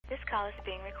call is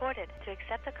being recorded. To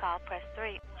accept the call, press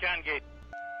 3. John Gate.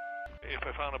 If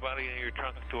I found a body in your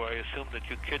trunk, do I assume that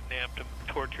you kidnapped him,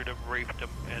 tortured him, raped him,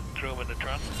 and threw him in the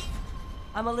trunk?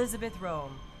 I'm Elizabeth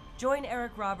Rome. Join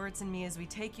Eric Roberts and me as we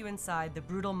take you inside the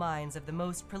brutal minds of the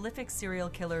most prolific serial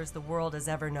killers the world has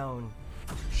ever known.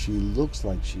 She looks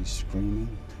like she's screaming,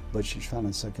 but she's trying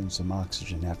to suck in some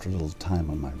oxygen after a little time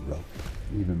on my rope.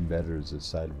 Even better is the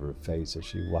sight of her face as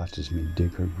she watches me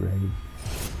dig her grave.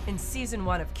 In season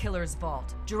 1 of Killer's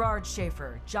Vault, Gerard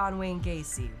Schaefer, John Wayne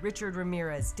Gacy, Richard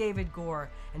Ramirez, David Gore,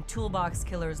 and Toolbox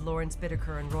killers Lawrence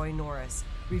Bittaker and Roy Norris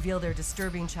reveal their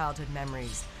disturbing childhood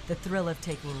memories, the thrill of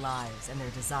taking lives, and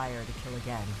their desire to kill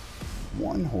again.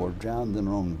 One whore drowned in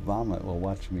her own vomit while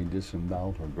watching me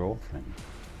disembowel her girlfriend.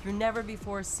 Through never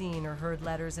before seen or heard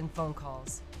letters and phone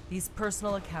calls, these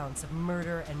personal accounts of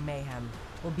murder and mayhem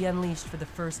will be unleashed for the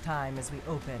first time as we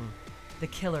open the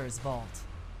Killer's Vault.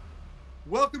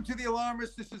 Welcome to The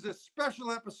Alarmist. This is a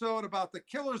special episode about the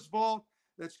Killer's Vault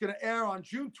that's going to air on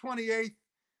June 28th.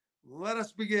 Let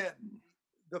us begin.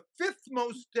 The fifth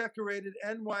most decorated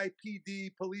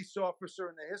NYPD police officer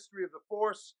in the history of the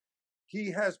force.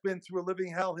 He has been through a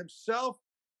living hell himself,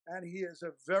 and he is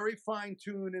a very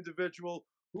fine-tuned individual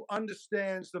who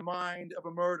understands the mind of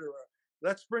a murderer.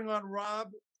 Let's bring on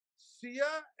Rob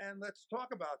Sia, and let's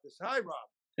talk about this. Hi, Rob.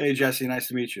 Hey, Jesse. Nice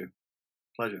to meet you.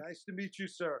 Pleasure. Nice to meet you,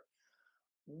 sir.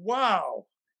 Wow.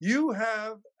 You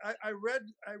have, I read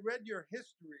your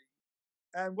history,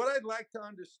 and what I'd like to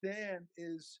understand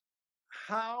is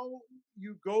how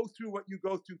you go through what you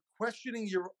go through, questioning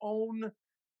your own,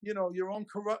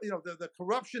 the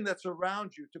corruption that's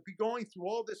around you, to be going through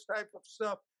all this type of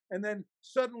stuff. And then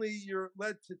suddenly you're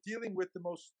led to dealing with the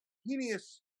most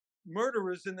heinous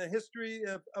murderers in the history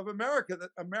of America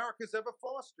that America's ever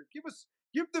fostered.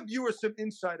 Give the viewers some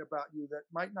insight about you that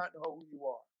might not know who you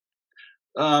are.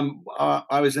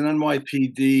 I was an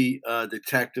NYPD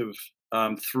detective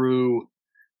through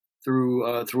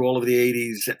all of the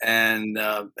 80s, and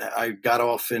I got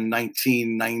off in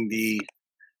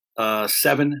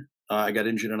 1997. I got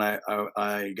injured and I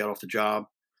got off the job.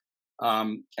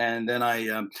 And then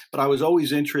but I was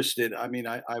always interested. I mean,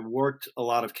 I worked a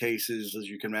lot of cases, as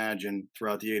you can imagine,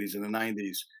 throughout the 80s and the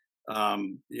 90s. I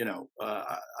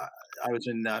was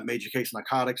in major case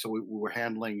narcotics, so we were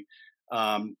handling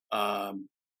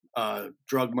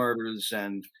drug murders,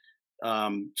 and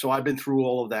so I've been through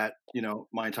all of that,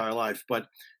 my entire life. But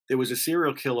there was a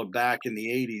serial killer back in the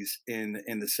 80s in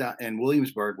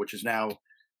Williamsburg, which is now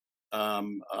a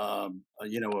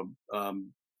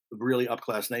really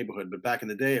upclass neighborhood. But back in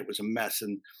the day, it was a mess,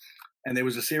 and there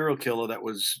was a serial killer that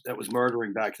was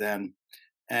murdering back then,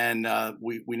 and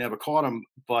we never caught him.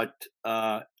 But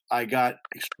I got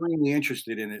extremely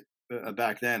interested in it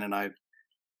back then, and I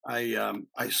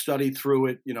studied through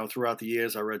it, throughout the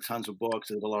years. I read tons of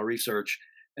books, I did a lot of research,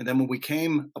 and then when we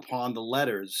came upon the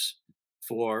letters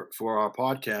for our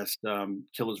podcast,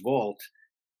 Killer's Vault,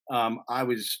 I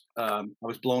was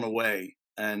blown away,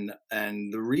 and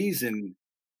the reason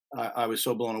I was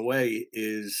so blown away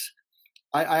is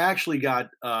I actually got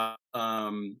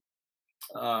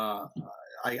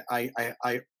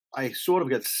I sort of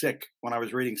got sick when I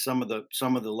was reading some of the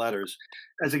letters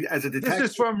as a detective.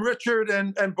 This is from Richard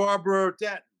and Barbara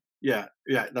Dent. Yeah,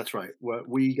 that's right.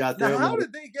 We got there. Now, how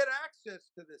did they get access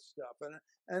to this stuff?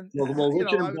 And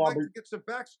Richard I would like to get some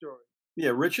backstory.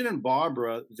 Yeah, Richard and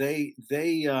Barbara, they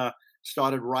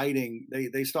started writing.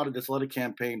 They started this letter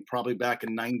campaign probably back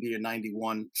in 90 or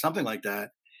 91, something like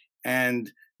that,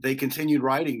 and they continued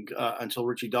writing until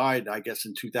Richie died, I guess,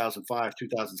 in 2005,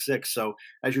 2006. So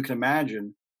as you can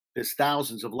imagine, there's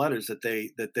thousands of letters that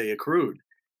they accrued,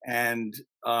 and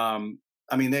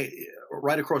they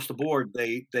right across the board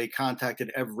they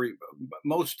contacted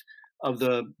most of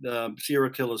the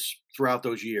serial killers throughout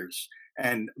those years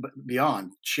and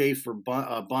beyond. Schaefer,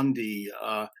 Bundy,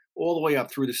 all the way up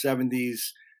through the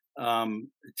 70s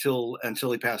until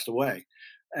he passed away.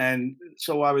 And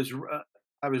so I was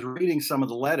reading some of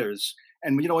the letters,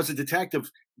 and as a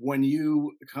detective, when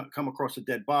you come across a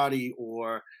dead body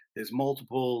or there's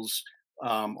multiples,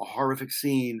 a horrific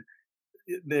scene,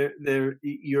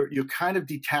 you're kind of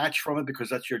detached from it because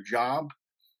that's your job,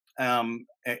 and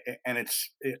I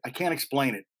can't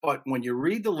explain it. But when you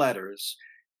read the letters,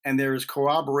 and there is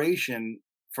corroboration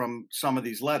from some of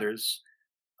these letters,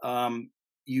 or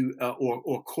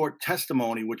court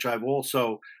testimony, which I've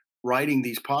also writing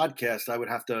these podcasts, I would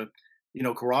have to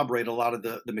corroborate a lot of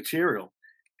the material,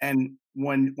 and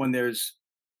when there is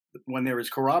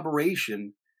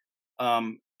corroboration,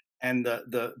 and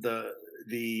the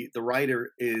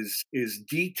writer is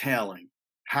detailing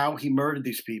how he murdered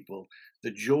these people,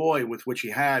 the joy with which he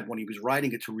had when he was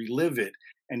writing it to relive it,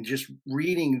 and just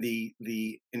reading the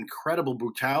incredible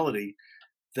brutality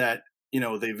that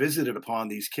they visited upon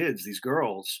these kids, these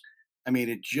girls. I mean,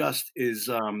 it just is.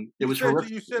 It was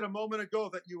horrific. You said a moment ago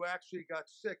that you actually got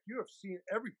sick. You have seen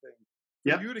everything.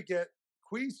 Yeah. For you to get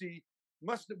queasy,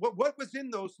 what was in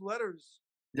those letters,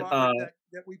 Robert,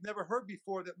 that we've never heard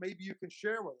before that maybe you can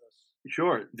share with us?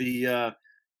 Sure.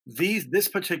 These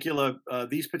particular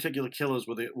killers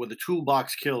were the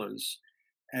toolbox killers,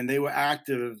 and they were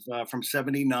active from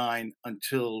 '79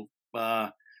 until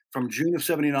from June of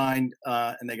 '79,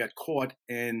 and they got caught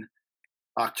in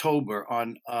October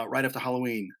on right after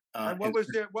Halloween. And what was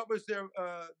their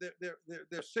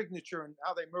signature and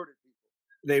how they murdered people?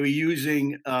 They were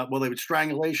using they would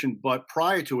strangulation, but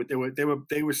prior to it, they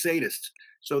were sadists.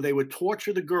 So they would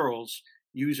torture the girls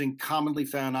using commonly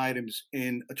found items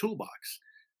in a toolbox,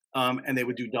 and they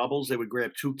would do doubles. They would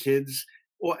grab two kids,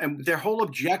 and their whole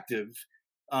objective.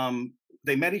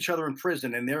 They met each other in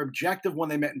prison, and their objective when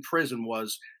they met in prison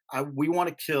was, we want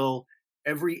to kill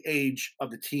every age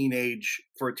of the teenage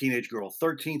for a teenage girl,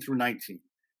 13 through 19.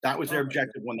 That was their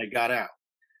objective when they got out.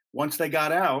 Once they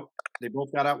got out, they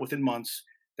both got out within months.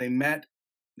 They met,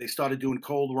 they started doing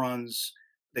cold runs.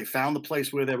 They found the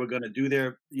place where they were going to do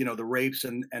their, the rapes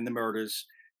and the murders.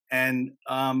 And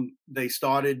they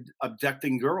started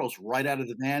abducting girls right out of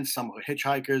the van. Some were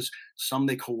hitchhikers, some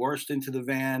they coerced into the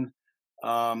van.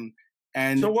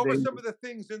 And so what were some of the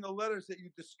things in the letters that you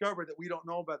discovered that we don't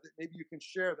know about that maybe you can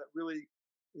share that really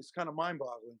is kind of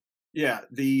mind-boggling? Yeah,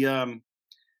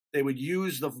 they would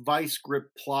use the vice grip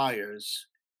pliers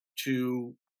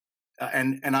to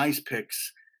and ice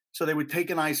picks. So they would take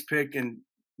an ice pick and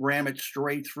ram it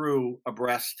straight through a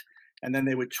breast, and then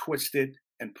they would twist it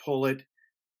and pull it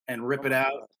and rip it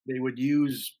out. They would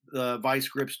use the vice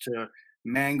grips to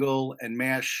mangle and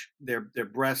mash their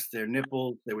breasts, their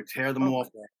nipples. They would tear them off.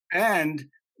 And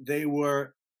they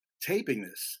were taping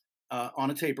this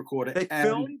on a tape recorder. They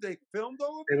filmed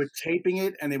all of it? They were taping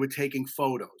it, and they were taking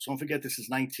photos. Don't forget, this is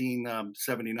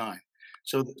 1979.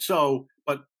 So,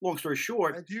 but long story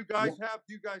short. And do you guys have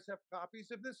copies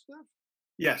of this stuff?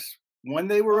 Yes. When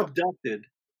they were abducted,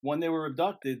 one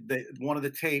of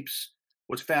the tapes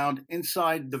was found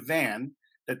inside the van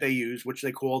that they used, which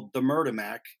they called the Murder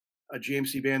Mac, a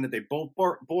GMC van that they both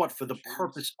bought for the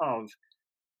purpose of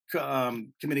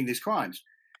committing these crimes.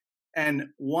 And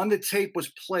when the tape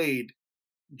was played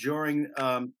during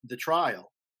the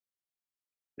trial,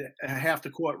 half the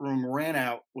courtroom ran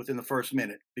out within the first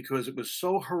minute because it was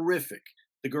so horrific.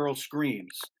 The girl's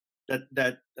screams that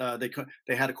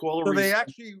they had to call a. So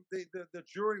the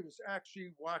jury was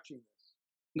actually watching this.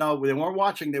 No, they weren't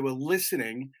watching. They were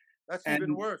listening. That's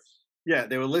even worse. Yeah,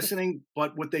 they were listening.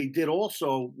 But what they did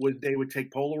also was they would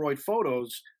take Polaroid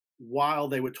photos while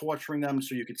they were torturing them,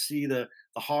 so you could see the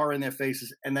horror in their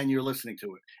faces, and then you're listening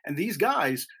to it. And these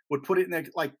guys would put it in there,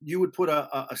 like you would put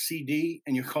a CD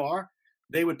in your car.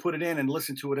 They would put it in and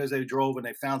listen to it as they drove, and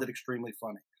they found it extremely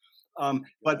funny.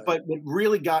 But what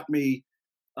really got me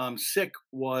sick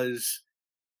was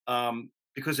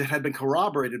because it had been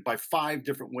corroborated by 5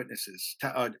 different witnesses,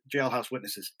 jailhouse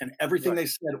witnesses, and everything they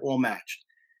said all matched.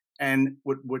 And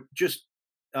what just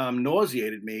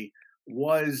nauseated me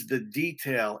was the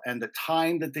detail and the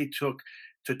time that they took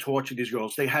to torture these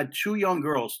girls. They had 2 young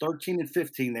girls, 13 and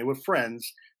 15. They were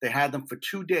friends. They had them for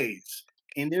 2 days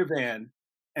in their van,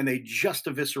 and they just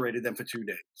eviscerated them for 2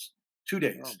 days. 2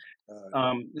 days.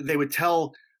 They would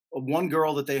tell one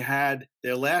girl that they had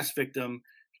their last victim.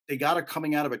 They got her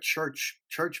coming out of a church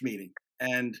meeting,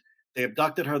 and they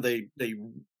abducted her. They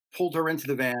pulled her into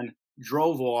the van,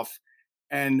 drove off,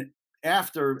 and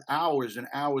after hours and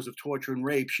hours of torture and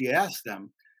rape, she asked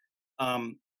them,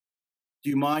 "Do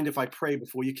you mind if I pray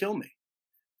before you kill me?"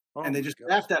 And they just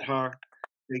laughed at her.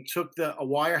 They took a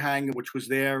wire hanger, which was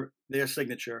their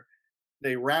signature.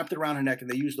 They wrapped it around her neck, and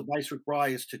they used the vice grip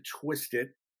pliers to twist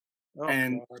it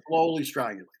and slowly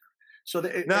strangulate her. So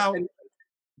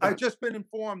I've just been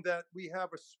informed that we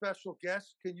have a special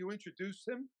guest. Can you introduce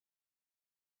him?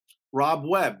 Rob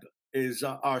Webb is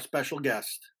our special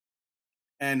guest.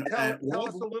 And tell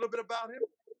us a little bit about him.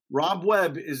 Rob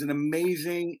Webb is an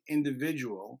amazing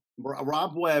individual.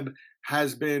 Rob Webb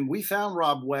we found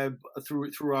Rob Webb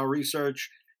through our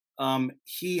research.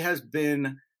 He has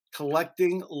been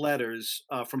collecting letters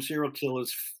from serial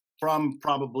killers from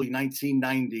probably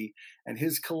 1990. And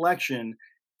his collection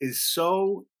is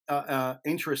so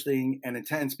interesting and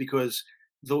intense because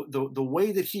the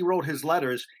way that he wrote his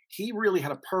letters, he really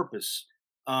had a purpose.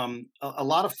 A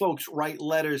lot of folks write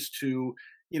letters to,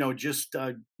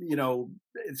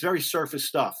 it's very surface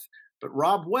stuff. But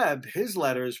Rob Webb, his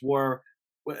letters were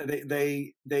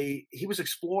he was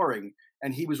exploring,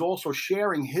 and he was also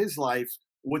sharing his life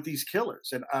with these killers,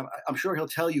 and I'm sure he'll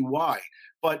tell you why.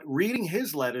 But reading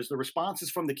his letters, the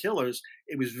responses from the killers,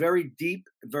 it was very deep,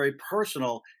 very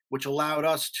personal, which allowed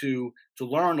us to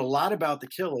learn a lot about the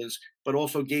killers, but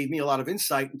also gave me a lot of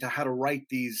insight into how to write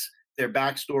their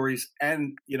backstories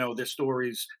and their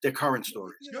stories, their current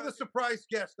stories. You're the surprise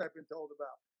guest I've been told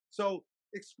about. So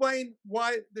explain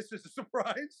why this is a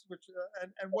surprise, which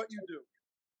and what you do.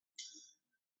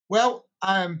 Well,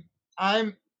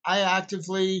 I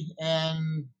actively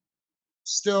and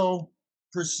still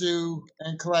pursue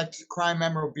and collect crime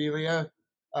memorabilia.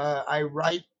 I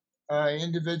write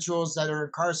individuals that are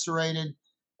incarcerated.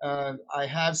 I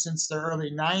have since the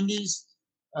early 90s.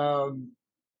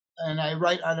 And I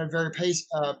write on a very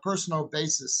personal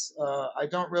basis. I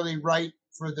don't really write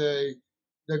for the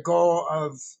goal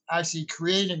of actually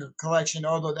creating a collection,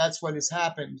 although that's what has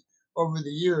happened over the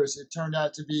years. It turned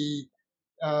out to be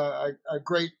a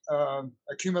great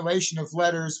accumulation of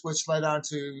letters, which led on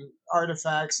to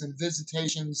artifacts and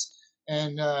visitations,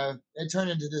 and it turned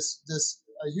into this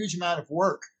a huge amount of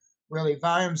work, really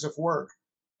volumes of work.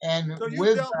 And so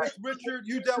you dealt with Richard.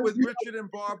 You dealt with Richard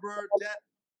and Barbara.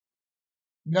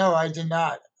 No, I did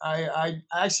not. I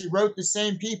actually wrote the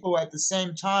same people at the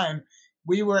same time.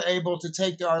 We were able to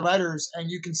take our letters, and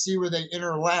you can see where they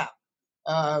interlap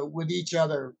with each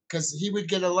other, because he would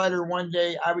get a letter one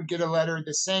day, I would get a letter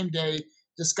the same day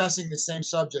discussing the same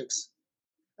subjects.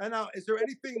 And now, is there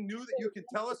anything new that you can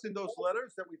tell us in those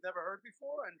letters that we've never heard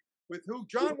before? And with who?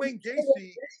 John Wayne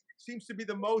Gacy seems to be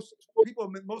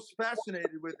people most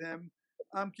fascinated with him.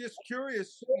 I'm just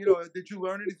curious, did you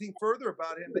learn anything further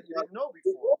about him that you didn't know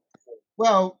before?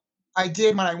 Well, I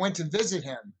did when I went to visit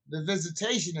him. The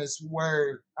visitation is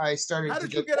where I started. How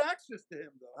did you get access to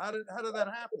him, though? How did that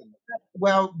happen?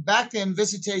 Well, back then,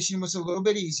 visitation was a little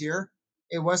bit easier.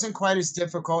 It wasn't quite as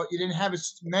difficult. You didn't have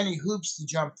as many hoops to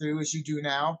jump through as you do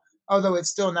now, although it's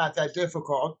still not that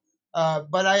difficult.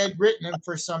 But I had written him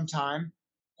for some time,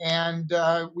 and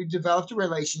we developed a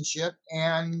relationship.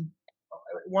 And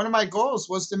one of my goals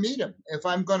was to meet him. If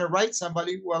I'm going to write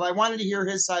somebody, well, I wanted to hear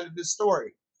his side of the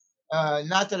story.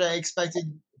 Not that I expected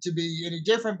to be any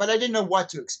different, but I didn't know what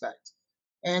to expect.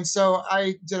 And so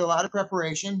I did a lot of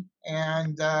preparation,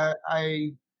 and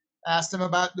I asked him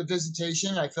about the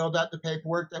visitation. I filled out the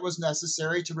paperwork that was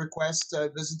necessary to request a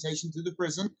visitation to the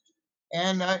prison.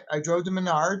 And I drove to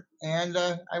Menard, and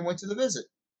I went to the visit.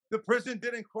 The prison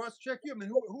didn't cross-check you? I mean,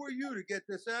 who are you to get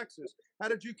this access? How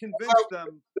did you convince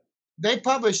them? They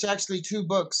published actually 2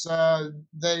 books.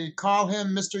 They call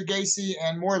him Mr. Gacy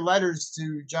and More Letters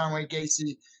to John Wayne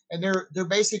Gacy. And they're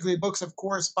basically books of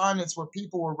correspondence where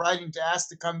people were writing to ask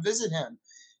to come visit him.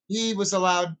 He was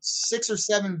allowed 6 or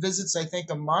 7 visits, I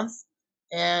think, a month.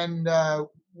 And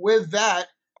with that,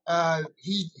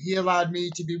 he allowed me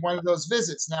to be one of those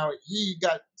visits. Now, he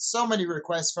got so many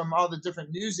requests from all the different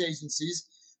news agencies,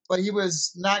 but he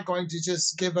was not going to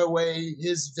just give away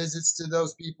his visits to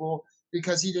those people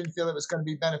because he didn't feel it was going to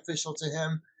be beneficial to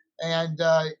him. And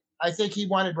I think he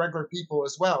wanted regular people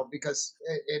as well, because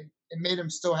it made him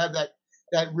still have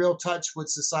that real touch with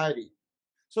society.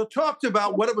 So talked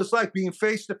about what it was like being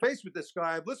face-to-face with this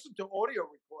guy. I've listened to audio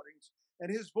recordings,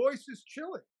 and his voice is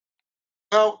chilling.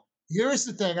 Well, here's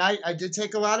the thing. I did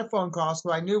take a lot of phone calls,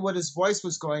 so I knew what his voice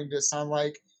was going to sound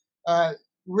like.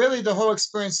 Really, the whole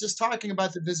experience, just talking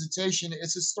about the visitation,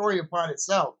 it's a story upon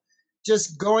itself.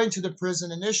 Just going to the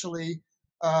prison initially,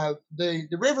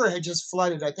 the river had just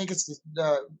flooded. I think it's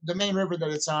the main river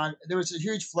that it's on. There was a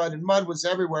huge flood, and mud was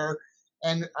everywhere.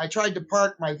 And I tried to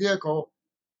park my vehicle,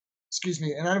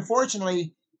 and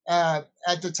unfortunately,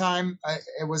 at the time,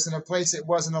 it was in a place it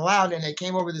wasn't allowed, and they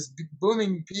came over this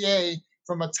booming PA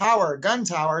from a tower, a gun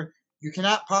tower. You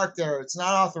cannot park there. It's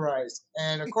not authorized.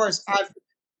 And of course,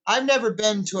 I've never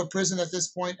been to a prison at this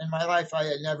point in my life. I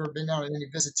had never been on any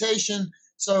visitation,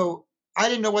 so I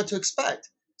didn't know what to expect.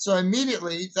 So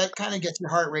immediately, that kind of gets your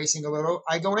heart racing a little.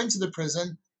 I go into the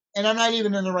prison, and I'm not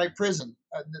even in the right prison.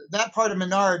 That part of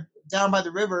Menard, down by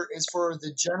the river, is for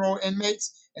the general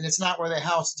inmates, and it's not where they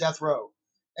house death row.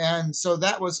 And so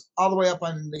that was all the way up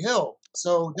on the hill.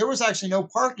 So there was actually no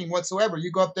parking whatsoever.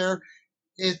 You go up there,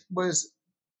 it was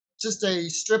just a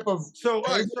strip of. So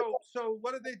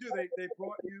what did they do? They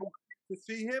brought you to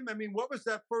see him. I mean, what was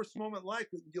that first moment like?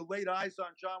 You laid eyes on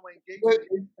John Wayne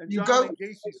Gacy, and John Wayne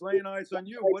Gacy's laying eyes on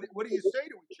you. What do you say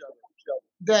to each other?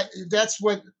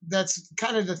 That's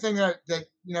kind of the thing that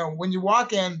when you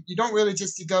walk in, you don't really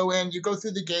just go in. You go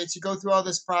through the gates. You go through all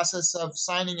this process of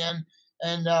signing in,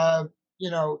 and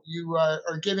you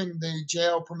are giving the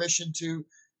jail permission to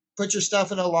put your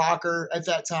stuff in a locker at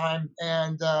that time.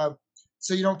 And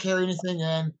so you don't carry anything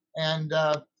in. And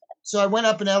so I went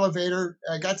up an elevator.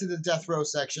 I got to the death row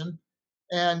section,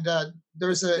 and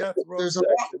there's a Death row there's a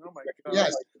section. Oh my God.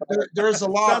 yes, there's a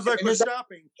log. Sounds like and we're there's a-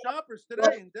 shopping. Shoppers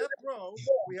today in death row.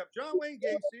 We have John Wayne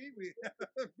Gacy. We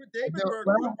have David well,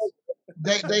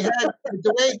 Berkowitz. they had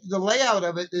the layout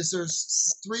of it is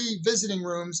there's 3 visiting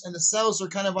rooms, and the cells are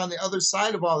kind of on the other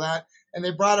side of all that, and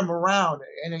they brought them around,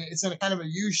 and it's in a kind of a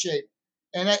U shape.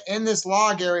 And in this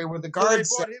log area where the So they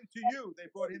guards brought him to you. They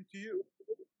brought him to you.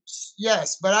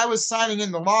 yes, but I was signing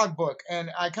in the logbook,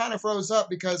 and I kind of froze up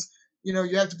because you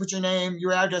have to put your name,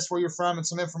 your address, where you're from, and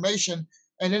some information,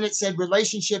 and then it said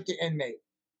relationship to inmate.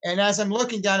 And as I'm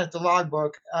looking down at the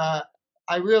logbook,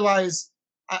 I realize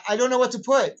I don't know what to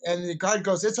put, and the guard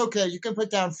goes, "It's okay, you can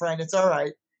put down friend, it's all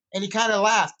right." And he kind of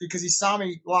laughed because he saw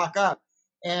me lock up,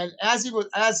 and as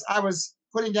I was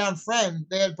putting down friend,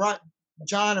 they had brought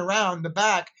John around the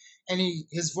back, and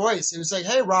his voice, it was like,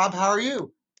 "Hey Rob, how are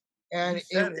you?" And He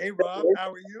said, "Hey Rob,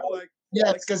 how are you?" Like yes,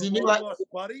 like because he some knew lost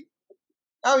buddy.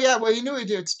 oh yeah, well he knew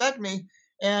he'd expect me,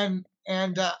 and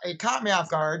it caught me off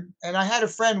guard. And I had a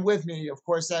friend with me, of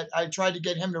course, that I tried to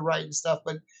get him to write and stuff,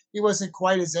 but he wasn't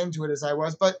quite as into it as I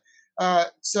was. But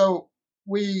so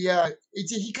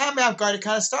he caught me off guard. It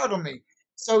kind of startled me.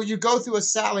 So you go through a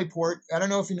sally port. I don't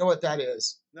know if you know what that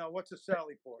is. Now, what's a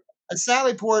Sally port? A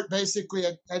sally port basically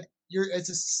it's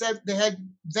a set. They had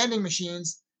vending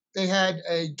machines. They had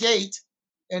a gate,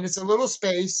 and it's a little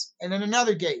space, and then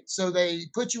another gate. So they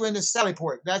put you in the sally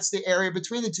port. That's the area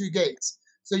between the 2 gates.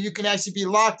 So you can actually be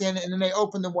locked in, and then they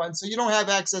open the one, so you don't have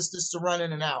access just to run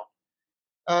in and out.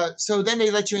 So then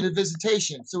they let you into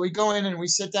visitation. So we go in and we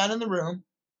sit down in the room.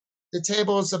 The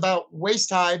table is about waist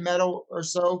high, metal or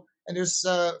so, and there's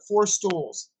 4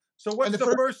 stools. So what's And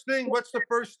the first thing? What's the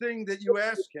first thing that you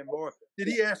ask him, or did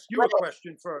he ask you a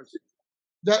question first?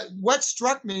 What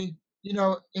struck me,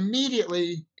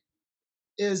 immediately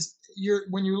is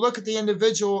when you look at the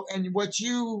individual and what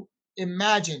you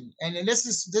imagine, and this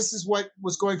is what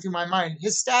was going through my mind.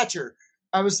 His stature,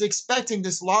 I was expecting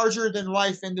this larger than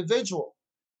life individual,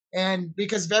 and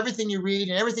because of everything you read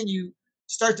and everything you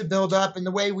start to build up, and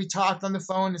the way we talked on the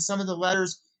phone and some of the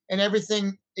letters and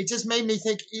everything, it just made me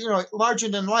think, larger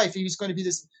than life. He was going to be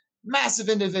this massive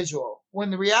individual. When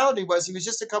the reality was, he was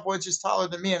just a couple inches taller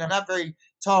than me, and I'm not very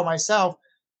tall myself,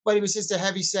 but he was just a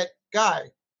heavy set guy.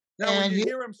 Now, And when you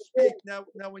hear him speak,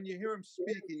 when you hear him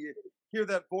speak, and you hear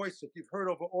that voice that you've heard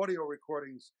over audio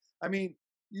recordings, I mean,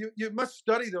 you must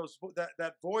study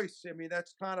that voice. I mean,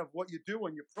 that's kind of what you do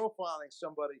when you're profiling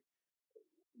somebody.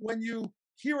 When you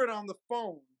hear it on the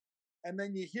phone, and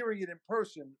then you're hearing it in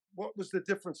person, what was the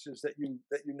differences that you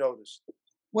noticed?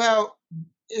 Well,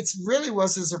 it really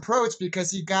was his approach, because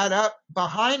he got up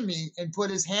behind me and put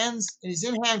his hands, and he's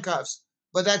in handcuffs,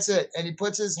 but that's it. And he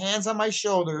puts his hands on my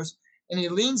shoulders, and he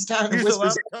leans down and He's allowed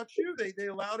whispers. to touch you. They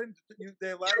allowed him to.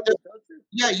 They allowed him to touch you.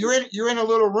 Yeah, you're in a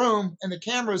little room, and the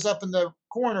camera's up in the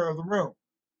corner of the room,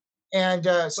 and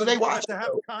so But they you watch. had to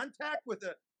have contact with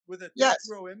a death Yes.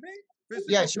 row inmate.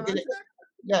 Physical Yes, you could. contact.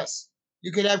 Yes,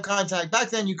 you could have contact. Back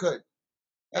then, you could,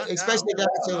 Not especially now. at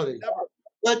that facility. Never.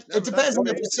 But Never. it depends on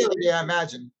the That's facility, I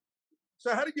imagine.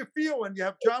 So how did you feel when you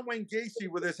have John Wayne Gacy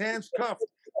with his hands cuffed,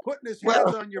 putting his Well-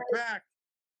 hands on your back?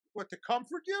 What, to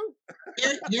comfort you?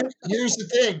 Here's the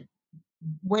thing: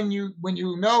 when you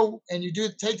know and you do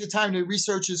take the time to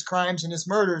research his crimes and his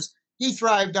murders, he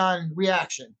thrived on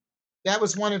reaction. That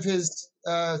was one of his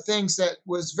things that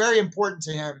was very important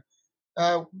to him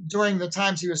during the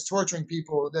times he was torturing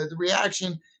people. The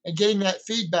reaction and getting that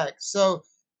feedback. So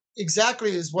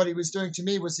exactly is what he was doing to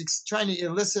me, was trying to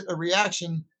elicit a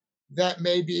reaction that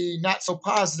may be not so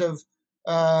positive,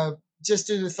 just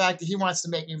due to the fact that he wants to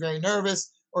make me very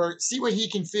nervous or see what he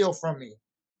can feel from me.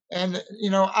 And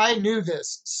I knew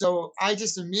this, so I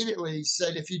just immediately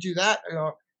said, if you do that,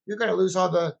 you're going to lose all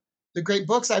the great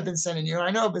books I've been sending you. I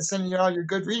know I've been sending you all your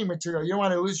good reading material. You don't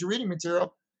want to lose your reading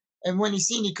material. And when he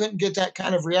seen he couldn't get that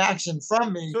kind of reaction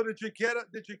from me, So did you get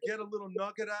a little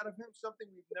nugget out of him? Something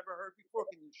we've never heard before?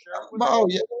 Can you share it with oh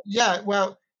us? yeah.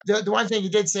 Well, the one thing he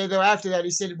did say though after that, he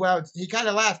said, well, he kind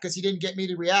of laughed because he didn't get me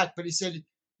to react, but he said,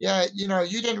 yeah, you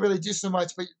didn't really do so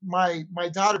much, but my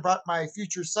daughter brought my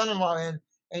future son-in-law in,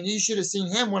 and you should have seen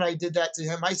him when I did that to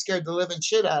him. I scared the living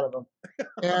shit out of him.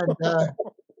 And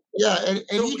yeah, and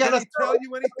So he did got he tell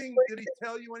you anything? Did he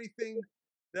tell you anything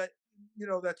that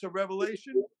that's a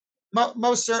revelation?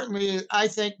 most certainly, I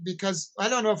think, because I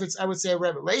don't know if I would say a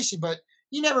revelation, but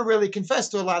he never really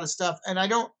confessed to a lot of stuff. And I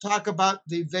don't talk about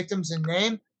the victims in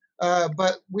name,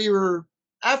 but we were,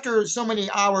 after so many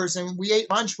hours and we ate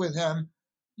lunch with him,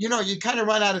 you kind of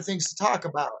run out of things to talk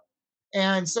about.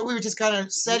 And so we were just kind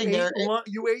of sitting there.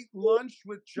 You ate lunch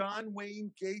with John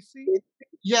Wayne Gacy?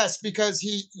 Yes, because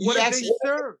he What did actually they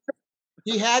serve?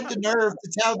 he had the nerve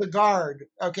to tell the guard,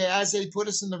 okay, as they put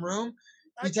us in the room,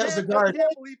 he tells the guard, I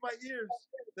can't believe my ears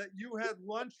that you had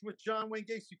lunch with John Wayne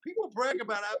Gacy. People brag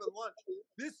about having lunch.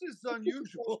 This is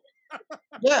unusual.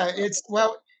 yeah, it's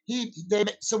well,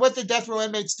 so what the death row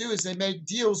inmates do is they make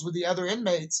deals with the other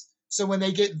inmates. So when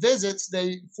they get visits,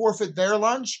 they forfeit their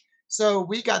lunch. So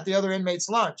we got the other inmates'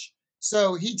 lunch.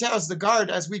 So he tells the guard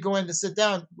as we go in to sit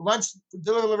down,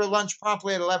 deliver lunch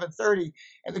promptly at 11:30,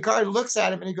 and the guard looks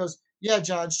at him and he goes, "Yeah,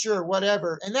 John, sure,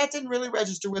 whatever." And that didn't really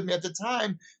register with me at the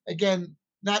time. Again,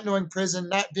 not knowing prison,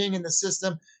 not being in the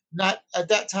system, not at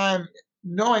that time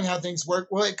knowing how things work.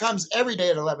 Well, it comes every day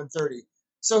at 11:30.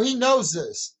 So he knows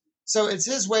this. So it's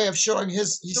his way of showing he so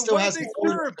still what has. Did they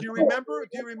serve? Do you remember?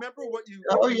 Do you remember what you?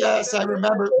 Oh yes, I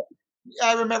remember.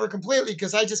 I remember completely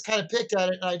because I just kind of picked at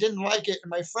it and I didn't like it. And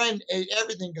my friend ate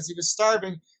everything because he was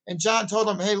starving. And John told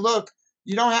him, "Hey, look,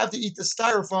 you don't have to eat the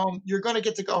styrofoam. You're going to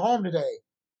get to go home today."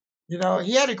 You know,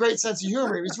 he had a great sense of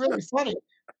humor. He was really funny.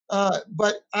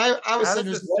 But I was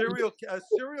a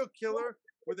serial killer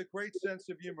with a great sense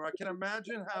of humor. I can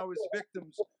imagine how his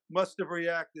victims must have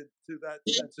reacted to that.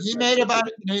 He made about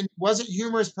it. It wasn't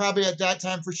humorous probably at that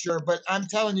time for sure. But I'm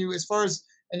telling you, as far as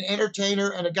an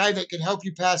entertainer and a guy that can help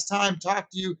you pass time, talk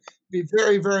to you, be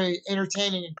very, very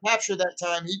entertaining and capture that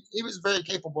time, he was very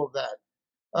capable of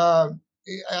that.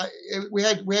 We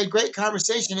had great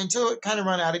conversation until it kind of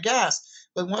run out of gas.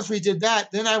 But once we did that,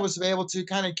 then I was able to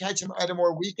kind of catch him at a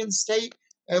more weakened state,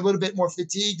 a little bit more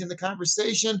fatigued in the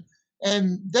conversation.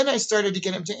 And then I started to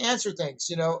get him to answer things,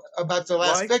 about the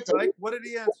last victim. What did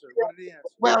he answer?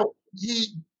 Well,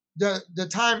 the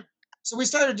time. So we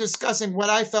started discussing what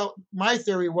I felt my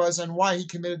theory was on why he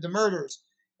committed the murders.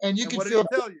 And you could feel. What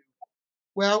did he tell you?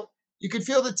 Well, you could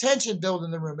feel the tension build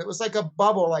in the room. It was like a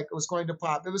bubble, like it was going to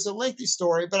pop. It was a lengthy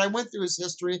story, but I went through his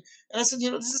history and I said,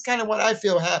 this is kind of what I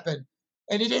feel happened.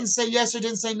 And he didn't say yes or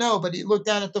didn't say no, but he looked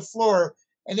down at the floor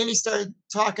and then he started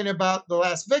talking about the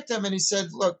last victim. And he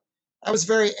said, look, I was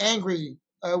very angry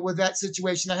with that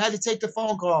situation. I had to take the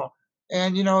phone call.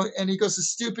 And, and he goes, a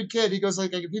stupid kid. He goes,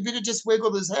 like, if he had just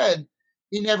wiggled his head,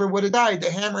 he never would have died.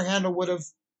 The hammer handle would have,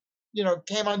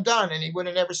 came undone and he would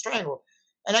have never strangled.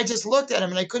 And I just looked at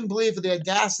him and I couldn't believe the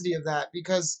audacity of that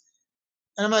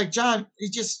and I'm like, John, he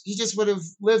just would have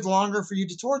lived longer for you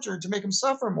to torture to make him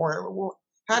suffer more. Well,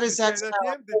 how does that sound?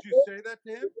 Did you say that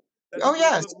to him? Oh,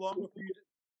 yes.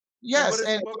 Yes.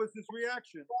 And what was his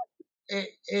reaction?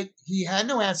 He had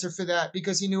no answer for that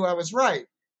because he knew I was right.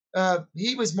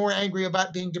 He was more angry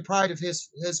about being deprived of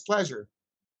his pleasure.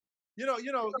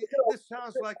 This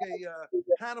sounds like a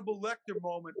Hannibal Lecter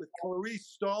moment with Clarice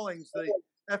Stallings, the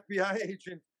FBI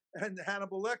agent, and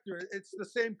Hannibal Lecter. It's the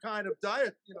same kind of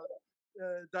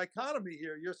dichotomy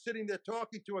here. You're sitting there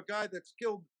talking to a guy that's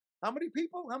killed how many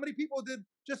people? How many people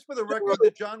just for the record,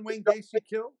 did John Wayne Gacy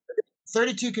kill?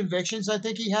 32 convictions, I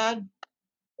think he had.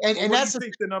 And that's what do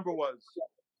you think the number was?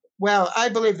 Well, I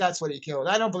believe that's what he killed.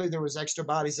 I don't believe there was extra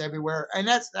bodies everywhere. And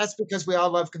that's because we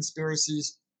all love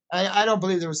conspiracies. I don't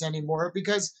believe there was any more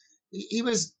because he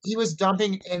was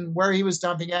dumping in where he was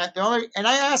dumping at. And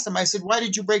I asked him, I said, why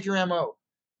did you break your MO?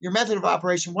 Your method of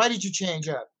operation, why did you change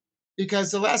up?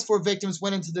 Because the last 4 victims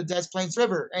went into the Des Plaines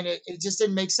River, and it just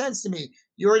didn't make sense to me.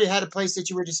 You already had a place that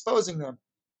you were disposing them.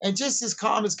 And just as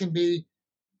calm as can be,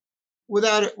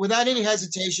 without any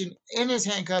hesitation, in his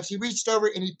handcuffs, he reached over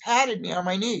and he patted me on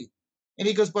my knee. And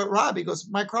he goes, but Rob, he goes,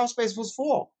 my crawl space was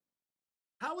full.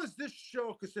 How is this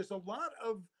show, because there's a lot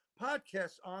of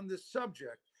podcasts on this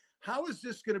subject, how is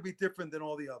this going to be different than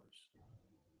all the others?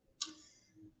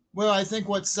 Well, I think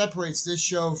what separates this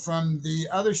show from the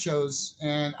other shows,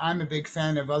 and I'm a big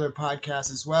fan of other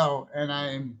podcasts as well, and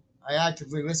I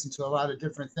actively listen to a lot of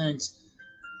different things,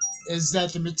 is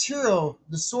that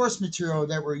the source material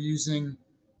that we're using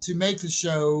to make the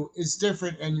show is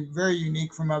different and very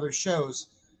unique from other shows.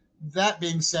 That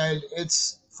being said,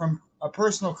 it's from a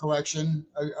personal collection.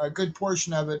 A good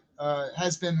portion of it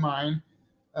has been mine,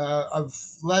 of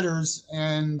letters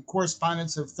and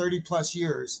correspondence of 30 plus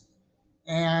years.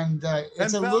 And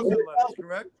it's a little letters,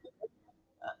 correct?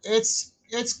 It's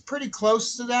pretty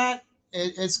close to that.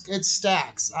 It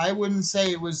stacks. I wouldn't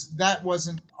say that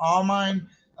wasn't all mine,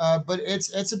 but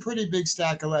it's a pretty big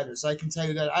stack of letters. I can tell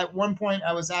you that. At one point,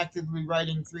 I was actively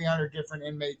writing 300 different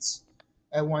inmates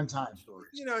at one time.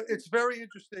 It's very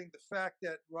interesting the fact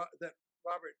that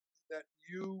Robert, that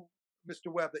you,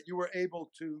 Mr. Webb, that you were able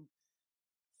to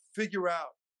figure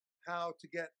out how to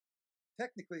get.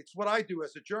 Technically, it's what I do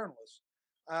as a journalist.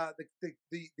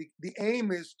 The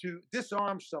aim is to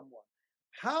disarm someone.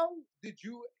 How did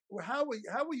you? How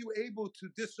were you able to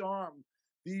disarm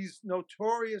these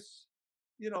notorious,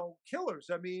 killers?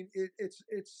 I mean,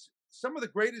 it's some of the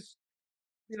greatest,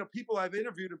 people I've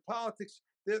interviewed in politics.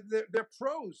 They're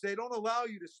pros. They don't allow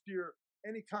you to steer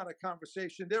any kind of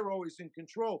conversation. They're always in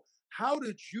control. How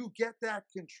did you get that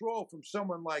control from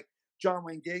someone like John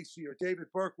Wayne Gacy or David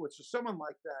Berkowitz or someone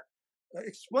like that?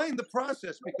 Explain the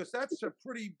process, because that's a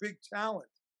pretty big talent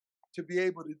to be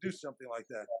able to do something like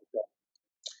that.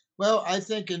 Well, I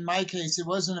think in my case, it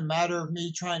wasn't a matter of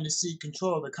me trying to seek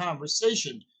control of the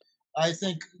conversation. I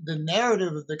think the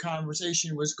narrative of the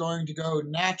conversation was going to go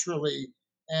naturally,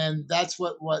 and that's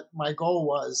what my goal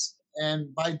was.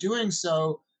 And by doing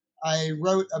so, I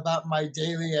wrote about my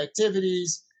daily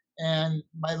activities, and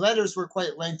my letters were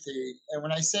quite lengthy. And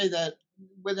when I say that,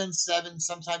 within 7,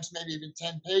 sometimes maybe even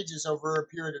 10 pages over a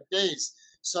period of days.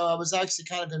 So I was actually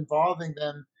kind of involving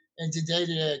them into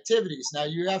day-to-day activities. Now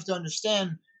you have to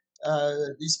understand,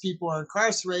 these people are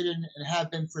incarcerated and have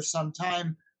been for some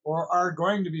time, or are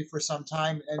going to be for some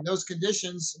time, and those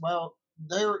conditions, well,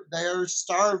 they're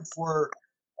starved for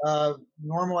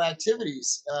normal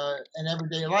activities in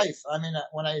everyday life. I mean,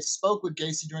 when I spoke with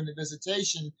Gacy during the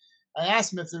visitation, I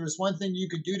asked him if there was one thing you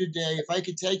could do today. If I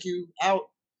could take you out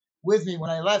with me when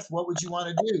I left, what would you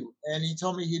want to do? And he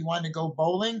told me he'd want to go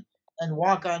bowling and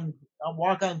walk on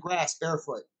grass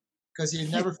barefoot, because he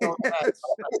had never felt grass at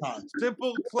that time.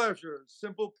 Simple pleasures,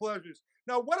 simple pleasures.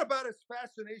 Now, what about his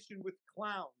fascination with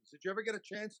clowns? Did you ever get a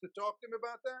chance to talk to him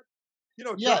about that?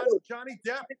 Yeah. Johnny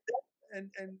Depp, and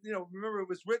remember, it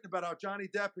was written about how Johnny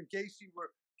Depp and Gacy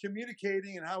were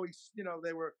communicating, and how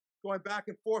they were going back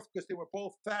and forth because they were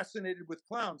both fascinated with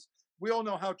clowns. We all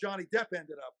know how Johnny Depp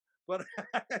ended up, but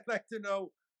I'd like to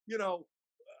know,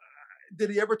 did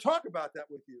he ever talk about that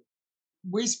with you?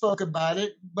 We spoke about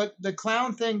it, but the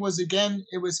clown thing was, again,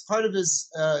 it was part of his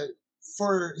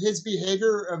for his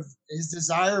behavior, of his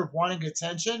desire of wanting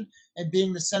attention and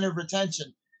being the center of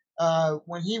attention.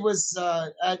 When he was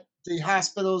at the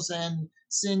hospitals and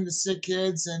seeing the sick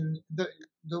kids, and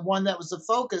the one that was the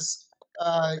focus,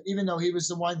 even though he was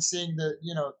the one seeing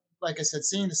like I said,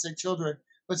 seeing the sick children,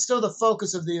 but still the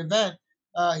focus of the event,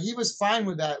 he was fine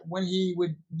with that. When he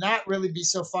would not really be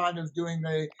so fond of doing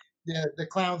the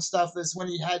clown stuff is when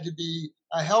he had to be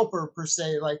a helper, per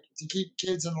se, like to keep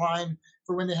kids in line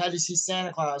for when they had to see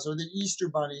Santa Claus or the Easter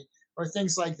Bunny or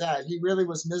things like that. He really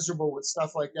was miserable with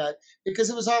stuff like that, because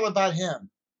it was all about him.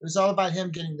 It was all about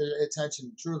him getting the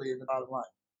attention, truly, in the bottom line.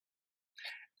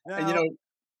 Now,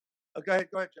 And go ahead,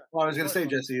 John. Well, I was going to say,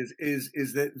 Jesse,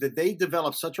 is that they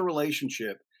develop such a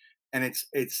relationship, and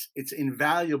it's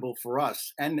invaluable for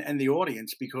us and the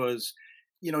audience, because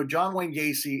John Wayne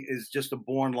Gacy is just a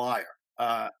born liar.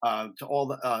 To all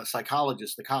the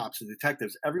psychologists, the cops, the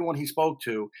detectives, everyone he spoke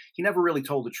to, he never really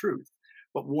told the truth.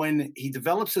 But when he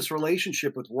develops this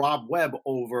relationship with Rob Webb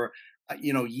over,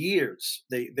 years,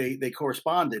 they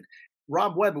corresponded.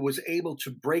 Rob Webb was able to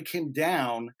break him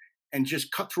down and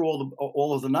just cut through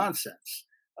all of the nonsense,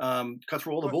 cut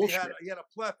through all the bullshit. He had a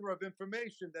plethora of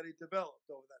information that he developed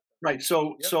over that time. Right.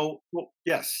 So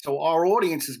yes. So our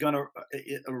audience is going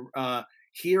to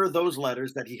hear those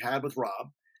letters that he had with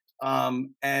Rob,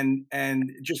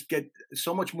 and just get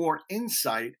so much more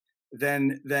insight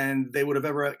than they would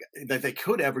have that they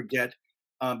could ever get,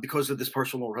 because of this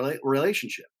personal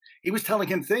relationship. He was telling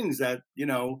him things that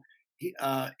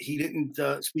he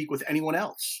didn't speak with anyone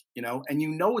else, and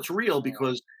it's real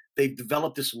because they've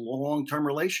developed this long-term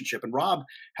relationship. And Rob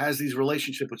has these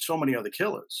relationships with so many other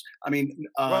killers. I mean,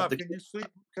 Rob, can you sleep?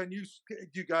 Do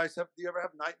you guys do you ever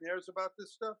have nightmares about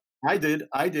this stuff? I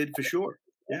did for sure.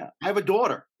 Yeah, I have a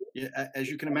daughter, as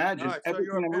you can imagine. All right, so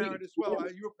you're a parent as well. Are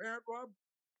you a parent, Rob?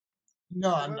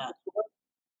 No, I'm not.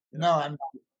 No, I'm not.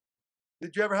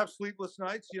 Did you ever have sleepless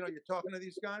nights? You're talking to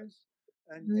these guys,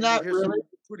 and not you hear really. some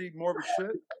pretty morbid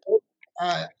shit.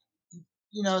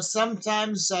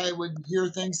 Sometimes I would hear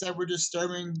things that were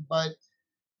disturbing, but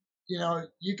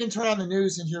you can turn on the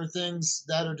news and hear things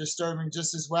that are disturbing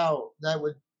just as well. That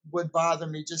would bother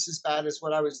me just as bad as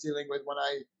what I was dealing with when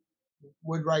I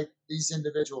would write these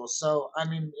individuals. So, I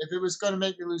mean, if it was going to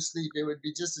make me lose sleep, it would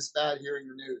be just as bad hearing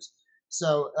the news.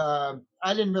 So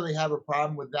I didn't really have a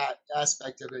problem with that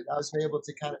aspect of it. I was able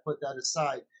to kind of put that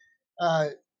aside.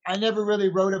 I never really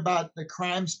wrote about the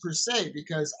crimes per se,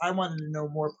 because I wanted to know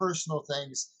more personal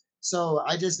things. So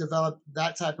I just developed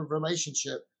that type of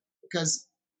relationship, because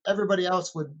everybody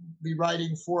else would be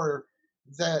writing for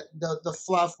the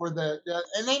fluff, or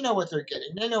and they know what they're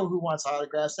getting. They know who wants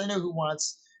autographs. They know who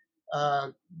wants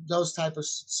those type of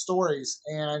stories.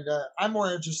 And I'm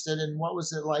more interested in what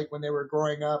was it like when they were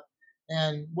growing up,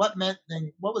 and what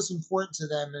was important to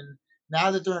them, and now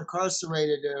that they're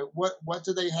incarcerated, what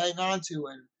do they hang on to?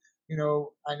 And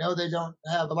I know they don't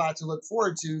have a lot to look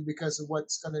forward to because of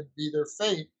what's going to be their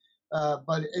fate.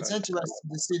 But it's Right.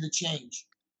 interesting to see the change.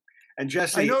 And I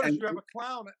Jesse, noticed and you have a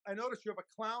clown. I noticed you have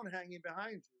a clown hanging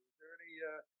behind you. Is there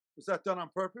any? Was that done on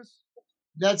purpose?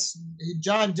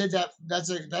 John did that.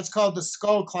 That's called the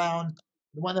skull clown,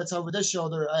 the one that's over this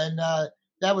shoulder, and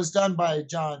that was done by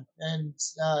John and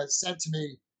sent to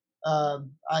me.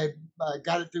 I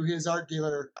got it through his art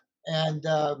dealer, and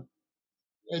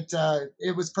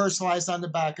it was personalized on the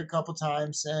back a couple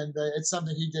times, and it's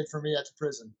something he did for me at the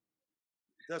prison.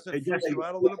 Does Hey, it freak Jesse, you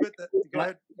out a little bit? Go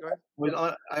ahead. Go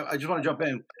ahead. I just want to jump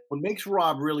in. What makes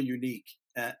Rob really unique,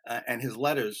 and his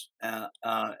letters,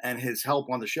 and his help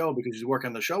on the show, because he's working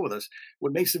on the show with us,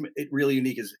 what makes it really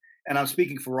unique is, and I'm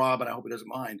speaking for Rob, and I hope he doesn't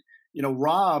mind.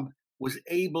 Rob was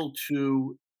able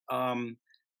to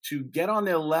get on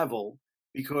their level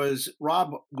because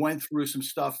Rob went through some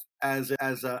stuff as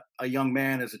a young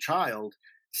man, as a child,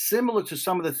 similar to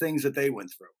some of the things that they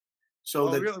went through. So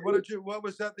Oh, that really? What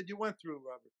was that you went through,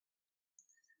 Robert?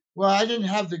 Well, I didn't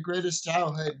have the greatest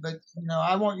childhood, but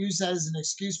I won't use that as an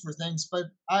excuse for things. But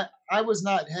I was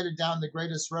not headed down the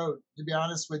greatest road, to be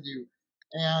honest with you.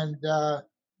 And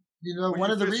Were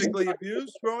one you of the reasons, physically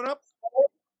abused growing up?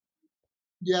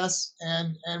 yes,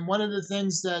 and one of the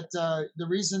things that the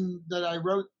reason that I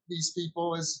wrote these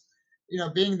people is,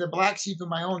 being the black sheep of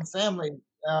my own family.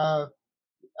 Uh,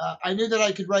 I knew that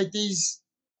I could write these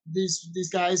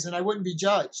guys, and I wouldn't be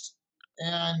judged,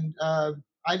 and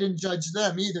I didn't judge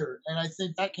them either. And I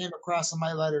think that came across in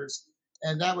my letters,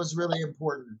 and that was really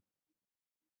important.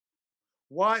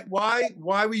 Why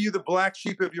were you the black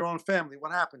sheep of your own family?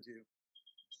 What happened to you?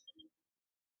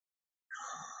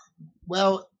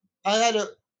 Well, I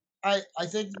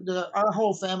think our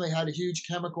whole family had a huge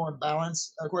chemical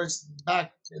imbalance. Of course,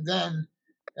 back then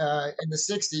in the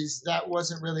 '60s, that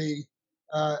wasn't really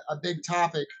a big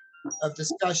topic of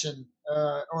discussion,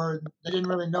 or they didn't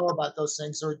really know about those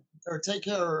things, or take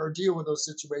care or deal with those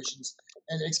situations,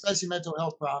 and especially mental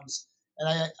health problems.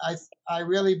 And I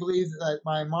really believe that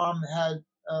my mom had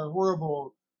a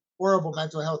horrible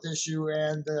mental health issue,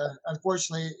 and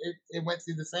unfortunately, it went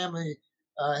through the family.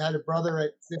 I had a brother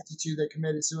at 52 that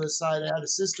committed suicide. I had a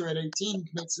sister at 18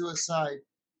 commit suicide,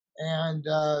 and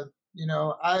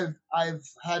I've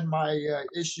had my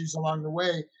issues along the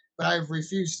way, but I've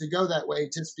refused to go that way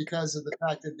just because of the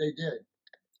fact that they did.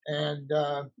 And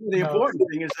the important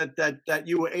thing is that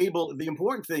you were able. The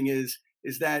important thing is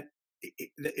that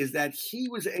he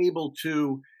was able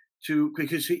to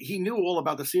because he knew all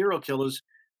about the serial killers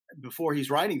before he's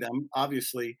writing them,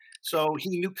 obviously. So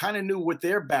he kind of knew what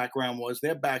their background was,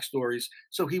 their backstories.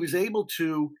 So he was able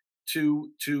to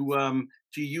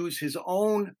use his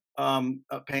own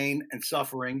pain and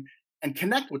suffering and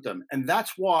connect with them, and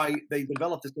that's why they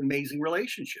developed this amazing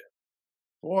relationship.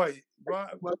 Boy, well,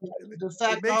 the it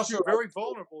fact makes also, you very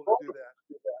vulnerable to do that.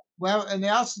 well, and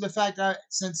also the fact that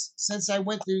since I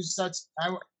went through such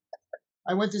a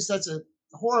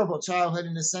horrible childhood,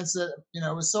 in the sense that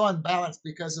it was so unbalanced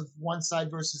because of one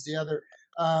side versus the other.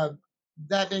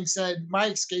 That being said, my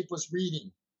escape was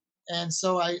reading, and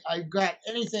so I got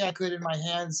anything I could in my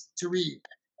hands to read.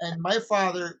 And my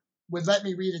father would let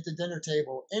me read at the dinner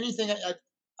table. Anything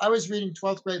I was reading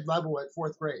 12th grade level at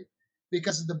 4th grade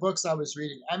because of the books I was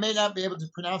reading. I may not be able to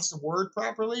pronounce the word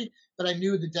properly, but I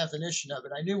knew the definition of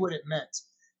it. I knew what it meant.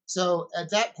 So at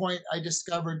that point, I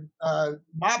discovered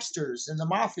mobsters and the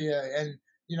mafia, and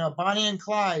Bonnie and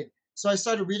Clyde. So I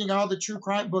started reading all the true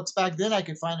crime books back then I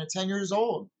could find at 10 years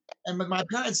old. And my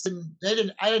parents I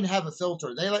didn't have a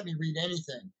filter. They let me read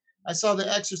anything. I saw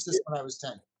The Exorcist when I was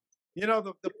 10.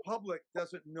 The public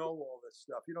doesn't know all this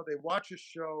stuff. They watch a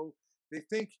show, they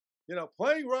think,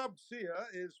 playing Rob Sia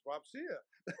is Rob Sia.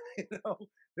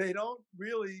 They don't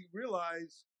really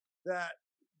realize that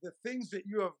the things that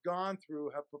you have gone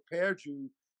through have prepared you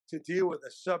to deal with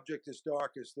a subject as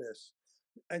dark as this.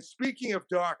 And speaking of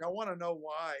dark, I want to know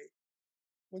why.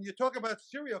 When you talk about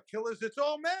serial killers, it's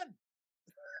all men.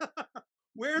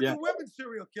 Where are the women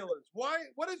serial killers? Why?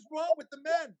 What is wrong with the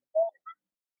men?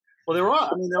 Well, there are.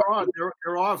 I mean,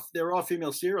 there are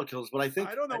female serial killers, but I think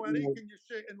I don't know any. Can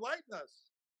you enlighten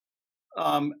us?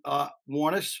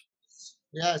 Warnes.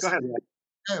 Yes. Go ahead.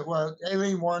 Yeah, well,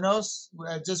 Aileen Wuornos,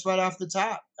 just right off the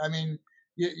top. I mean,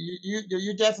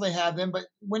 you definitely have them, but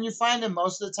when you find them,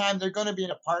 most of the time they're going to be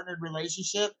in a partnered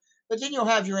relationship. But then you'll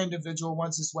have your individual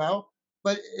ones as well.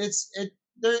 But it's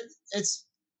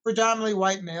predominantly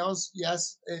white males.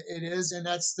 Yes, it is, and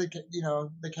that's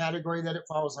the category that it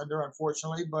falls under,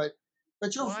 unfortunately. But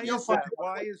you'll find.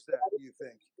 Why is that? Do you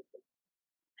think?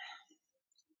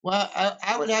 Well,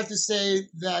 I would have to say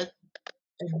that,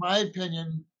 in my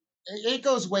opinion, it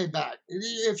goes way back.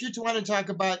 If you want to talk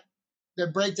about the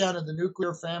breakdown of the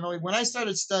nuclear family, when I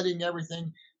started studying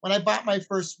everything, when I bought my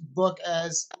first book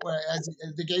as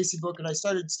the Gacy book, and I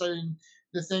started studying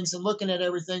the things and looking at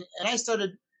everything, and I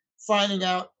started finding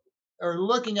out or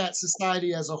looking at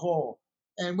society as a whole.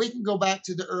 And we can go back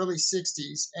to the early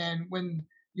 60s, and when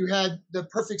you had the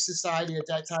perfect society at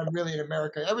that time, really, in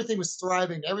America. Everything was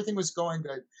thriving, everything was going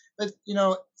good. But,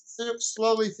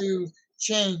 slowly through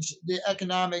change, the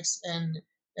economics, and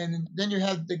then you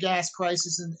have the gas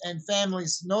crisis, and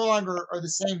families no longer are the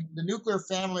same. The nuclear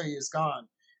family is gone.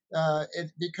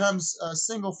 It becomes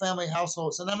single family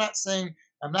households. And I'm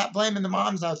not blaming the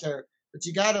moms out there, but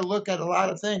you got to look at a lot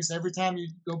of things. Every time you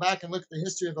go back and look at the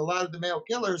history of a lot of the male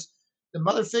killers, the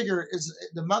mother figure or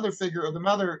the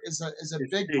mother is a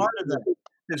big part of that.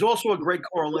 There's also a great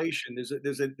correlation.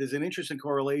 There's an interesting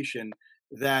correlation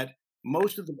that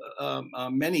most of the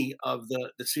many of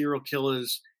the serial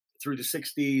killers through the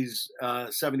 60s,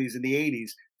 70s, and the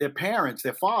 80s,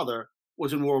 their father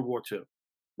was in World War II,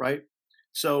 right?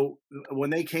 So when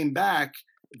they came back,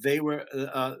 they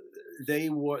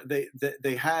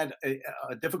had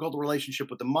a difficult relationship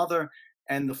with the mother,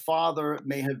 and the father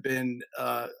may have been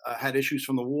had issues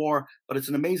from the war. But it's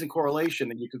an amazing correlation,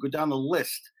 and you could go down the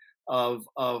list of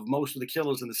most of the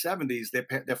killers in the 70s.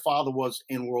 Their father was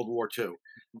in World War II,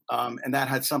 and that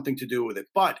had something to do with it.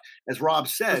 But as Rob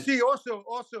said, but see, also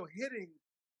hitting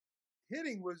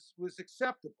was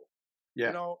acceptable.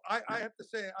 Yeah. I have to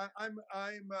say I'm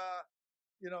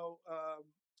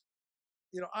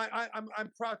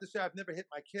proud to say I've never hit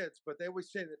my kids, but they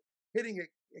always say that hitting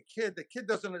a kid, the kid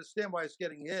doesn't understand why it's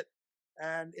getting hit,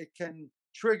 and it can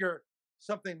trigger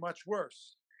something much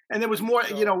worse. And there was more,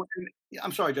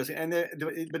 I'm sorry, Jesse,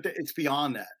 but it's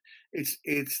beyond that. It's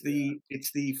the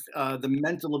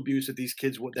mental abuse that these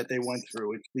kids that they went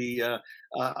through. It's the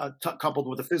coupled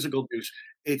with the physical abuse.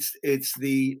 It's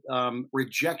the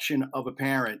rejection of a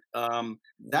parent.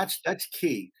 That's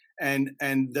key. And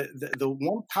the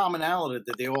one commonality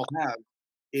that they all have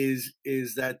is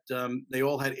that they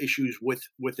all had issues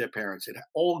with their parents. It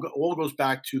all goes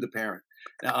back to the parent.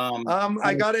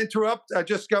 I got to interrupt. I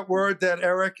just got word that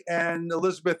Eric and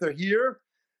Elizabeth are here.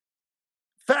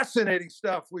 Fascinating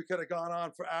stuff. We could have gone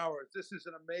on for hours. This is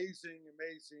an amazing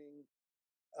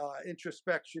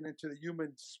introspection into the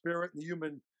human spirit and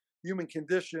the human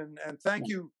condition. And thank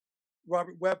you,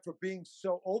 Robert Webb, for being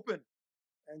so open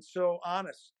and so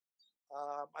honest.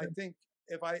 I think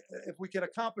if we can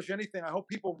accomplish anything, I hope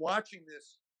people watching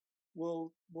this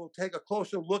will take a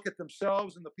closer look at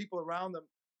themselves and the people around them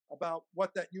about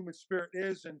what that human spirit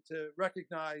is, and to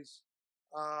recognize,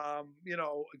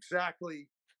 exactly,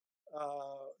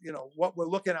 what we're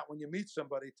looking at when you meet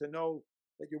somebody, to know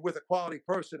that you're with a quality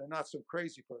person and not some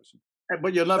crazy person.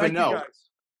 But you'll never know. You guys.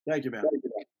 Thank you, man.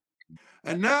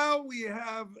 And now we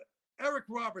have Eric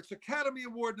Roberts, Academy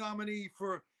Award nominee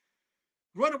for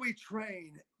Runaway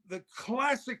Train, the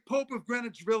classic Pope of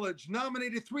Greenwich Village,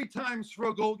 nominated 3 times for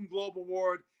a Golden Globe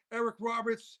Award. Eric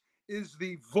Roberts is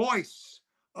the voice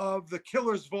of The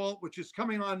Killer's Vault, which is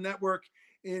coming on network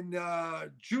in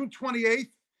June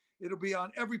 28th. It'll be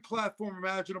on every platform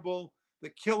imaginable.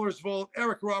 The Killer's Vault.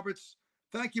 Eric Roberts,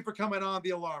 thank you for coming on The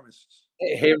Alarmists.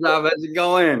 Hey Rob, how's it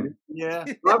going? Yeah.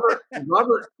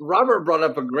 Robert brought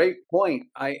up a great point.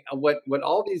 What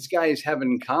all these guys have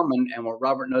in common, and what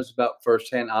Robert knows about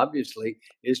firsthand, obviously,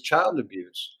 is child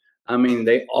abuse. I mean,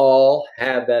 they all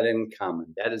have that in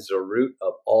common. That is the root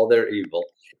of all their evil,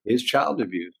 is child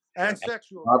abuse. And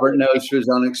sexual. Robert knows through his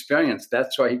own experience.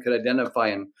 That's why he could identify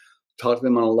and talk to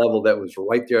them on a level that was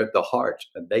right there at the heart.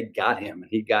 They got him,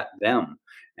 and he got them,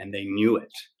 and they knew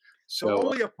it. So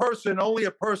only a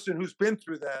person who's been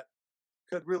through that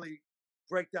could really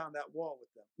break down that wall with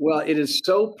them. Well, it is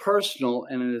so personal,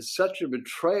 and it is such a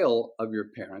betrayal of your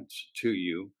parents to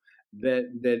you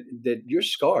that you're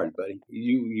scarred, buddy.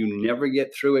 You never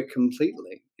get through it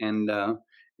completely, and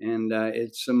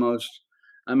it's the most.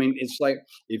 I mean, it's like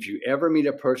if you ever meet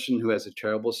a person who has a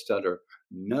terrible stutter,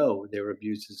 know they were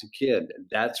abused as a kid.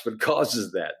 That's what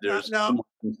causes that.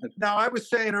 Now, I was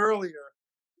saying earlier,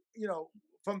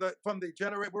 from the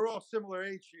generation, we're all similar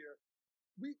age here.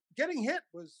 Getting hit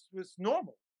was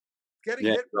normal. Getting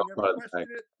hit, we never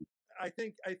questioned it. I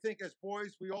think as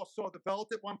boys, we all saw the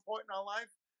belt at one point in our life.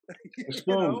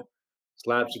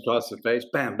 Slaps across the face,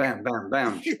 bam, bam, bam,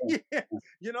 bam. Yeah.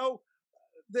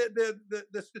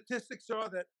 The statistics are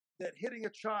that hitting a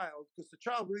child, because the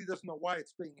child really doesn't know why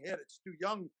it's being hit, it's too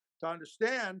young to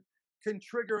understand, can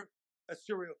trigger a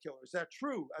serial killer. Is that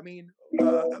true? I mean,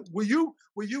 were you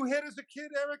hit as a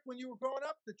kid, Eric, when you were growing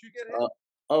up? Did you get hit?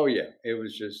 Oh yeah, it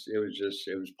was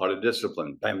part of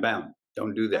discipline. Bam, bam.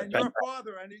 Don't do that. And Bam,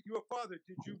 your father,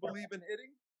 did you believe in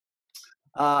hitting?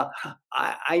 Uh,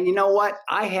 you know what?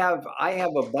 I have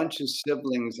a bunch of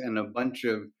siblings and a bunch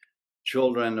of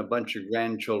children, a bunch of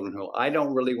grandchildren who I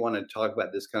don't really want to talk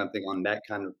about this kind of thing on that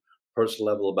kind of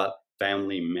personal level about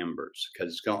family members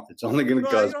because it's only going to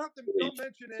No, you cause. don't have to. Don't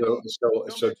mention any. So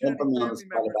mention any temperamental family is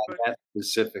not members, about that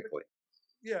specifically.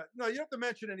 yeah, no, you don't have to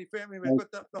mention any family members.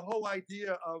 But the whole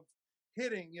idea of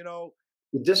hitting,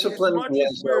 The discipline much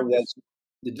as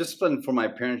the discipline for my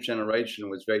parents' generation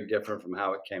was very different from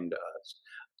how it came to us.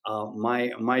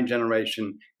 My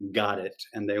generation got it,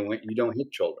 and they went, "You don't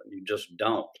hit children. You just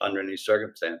don't under any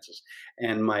circumstances."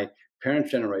 And my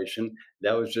parents' generation,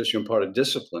 that was just part of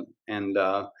discipline, and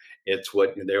it's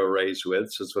what they were raised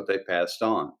with, so it's what they passed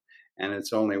on. And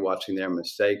it's only watching their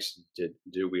mistakes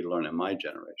do we learn in my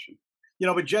generation.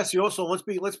 But Jesse, also let's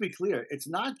be clear. It's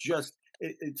not just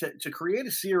to create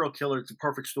a serial killer. It's a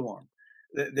perfect storm.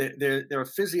 There are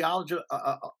physiological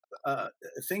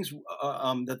things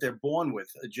that they're born with,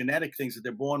 genetic things that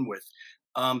they're born with,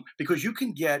 because you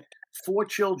can get 4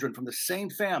 children from the same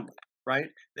family, right?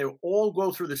 They all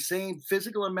go through the same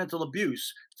physical and mental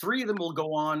abuse. 3 of them will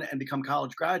go on and become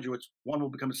college graduates. 1 will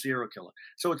become a serial killer.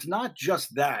 So it's not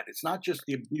just that. It's not just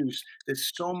the abuse.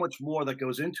 There's so much more that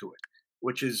goes into it,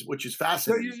 which is So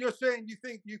fascinating. you're saying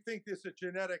you think there's a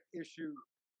genetic issue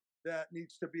that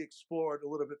needs to be explored a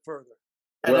little bit further.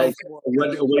 And Well, I,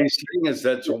 what he's saying is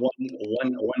that's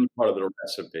one part of the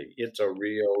recipe. It's a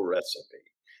real recipe,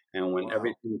 and when Wow.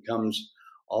 everything comes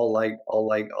all like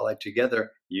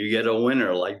together, you get a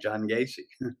winner like John Gacy.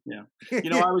 yeah,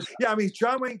 I was Yeah, I mean,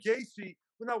 John Wayne Gacy.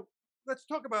 Well, now let's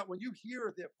talk about when you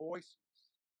hear their voices.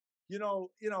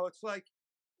 It's like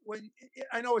when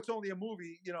I know it's only a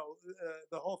movie.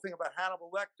 The whole thing about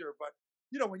Hannibal Lecter, but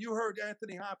when you heard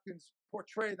Anthony Hopkins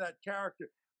portray that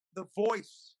character, the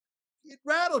voice, it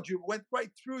rattled you, went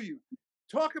right through you.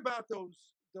 Talk about those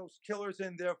killers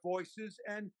and their voices,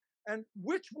 and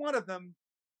which one of them,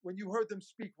 when you heard them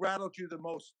speak, rattled you the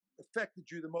most,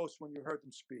 affected you the most when you heard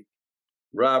them speak.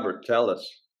 Robert, tell us.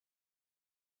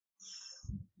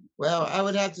 Well, I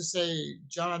would have to say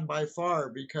John by far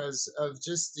because of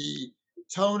just the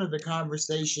tone of the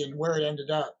conversation, where it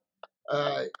ended up.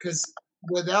 Because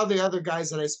with all the other guys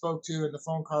that I spoke to and the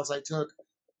phone calls I took,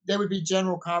 there would be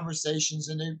general conversations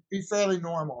and they'd be fairly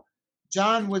normal.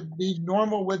 John would be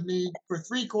normal with me for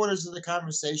 3/4 of the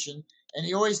conversation, and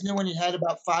he always knew when he had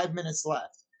about 5 minutes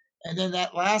left. And then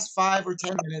that last 5 or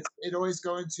 10 minutes, it always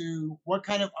go into what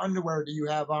kind of underwear do you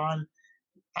have on?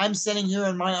 I'm sitting here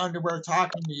in my underwear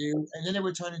talking to you, and then it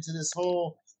would turn into this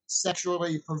whole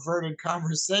sexually perverted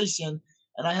conversation,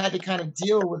 and I had to kind of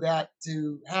deal with that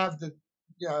to have the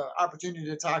opportunity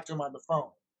to talk to him on the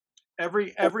phone.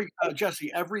 every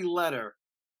Jesse, every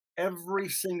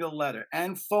single letter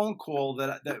and phone call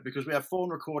that because we have phone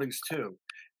recordings too.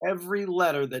 Every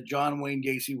letter that John Wayne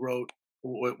Gacy wrote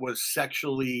was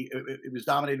sexually. It was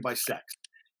dominated by sex.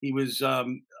 He was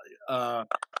an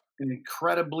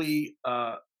incredibly,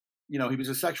 he was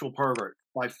a sexual pervert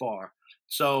by far.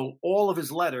 So all of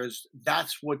his letters,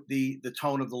 that's what the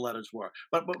tone of the letters were.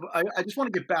 But I just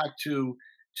want to get back to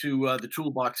the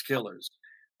Toolbox Killers.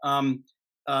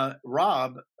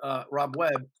 Rob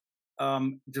Webb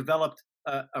developed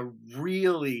a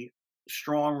really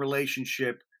strong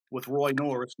relationship with Roy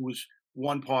Norris, who was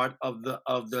one part of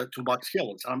the Toolbox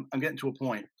Killers. I'm getting to a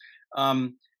point.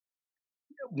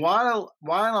 While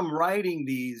I'm writing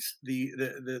the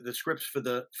scripts for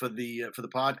the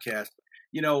podcast,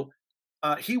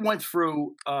 he went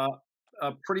through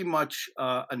pretty much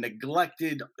a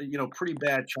neglected, pretty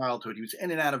bad childhood. He was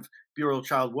in and out of Bureau of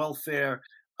Child Welfare,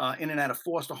 in and out of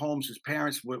foster homes. His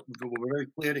parents were very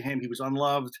clear to him. He was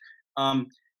unloved.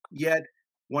 Yet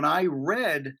when I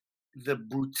read the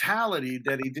brutality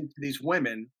that he did to these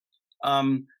women,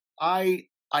 I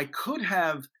could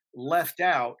have left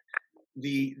out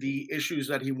the issues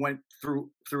that he went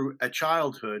through a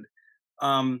childhood,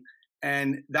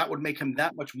 and that would make him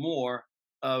that much more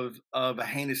of a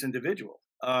heinous individual.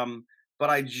 But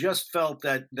I just felt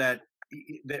that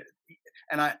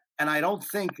and I don't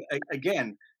think,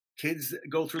 again, kids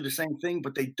go through the same thing,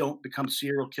 but they don't become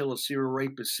serial killers, serial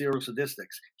rapists, serial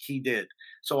sadistics. He did.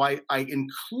 So I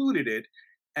included it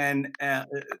and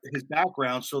his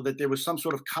background so that there was some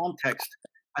sort of context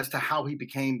as to how he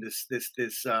became this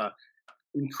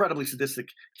incredibly sadistic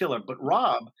killer. But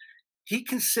he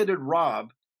considered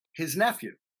Rob his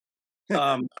nephew.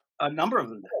 A number of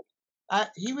them.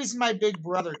 He was my big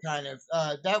brother, kind of.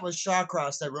 That was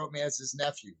Shawcross that wrote me as his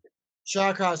nephew.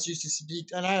 Shawcross used to speak,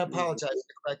 and I apologize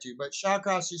to correct you, but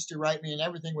Shawcross used to write me, and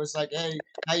everything was like, "Hey,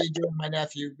 how you doing, my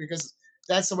nephew?" Because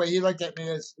that's the way he looked at me,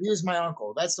 as he was my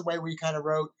uncle. That's the way we kind of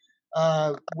wrote.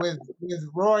 With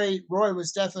Roy, Roy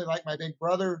was definitely like my big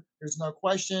brother. There's no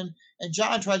question. And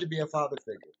John tried to be a father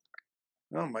figure.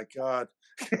 Oh my God.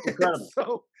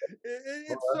 Incredible.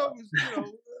 It's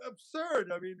so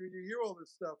absurd. I mean, when you hear all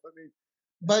this stuff, I mean,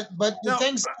 But the now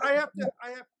things I have to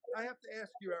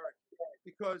ask you, Eric,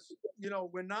 because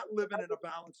we're not living in a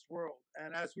balanced world,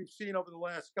 and as we've seen over the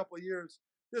last couple of years,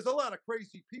 there's a lot of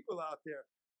crazy people out there.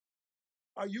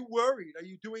 Are you worried? Are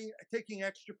you taking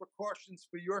extra precautions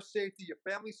for your safety, your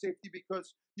family's safety,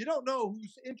 because you don't know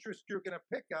whose interest you're going to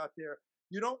pick out there.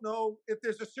 You don't know if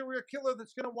there's a serial killer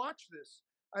that's going to watch this.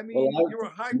 I mean, you're a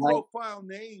high-profile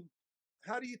name.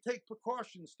 How do you take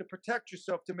precautions to protect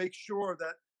yourself to make sure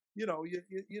that you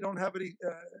don't have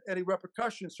any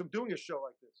repercussions from doing a show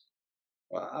like this?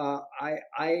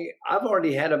 I've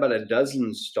already had about a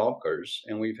dozen stalkers,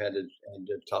 and we've had to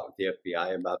talk with the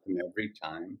FBI about them every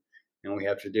time, and we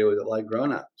have to deal with it like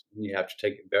grown-ups. You have to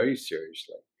take it very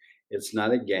seriously. It's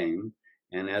not a game,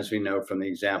 and as we know from the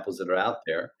examples that are out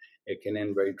there, it can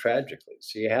end very tragically.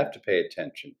 So you have to pay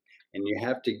attention, and you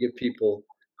have to give people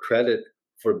credit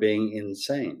for being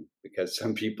insane, because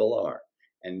some people are.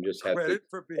 And just have credit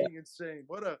for being insane.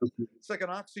 It's like an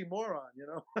oxymoron,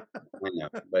 I know,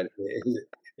 but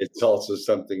it's also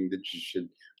something that you should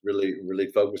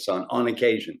really focus on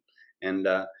occasion. And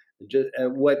just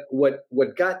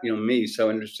what got me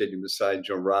so interested in, besides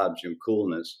Rob's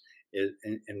coolness, is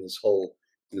in this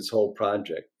whole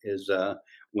project, is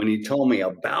when he told me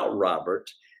about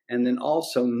Robert, and then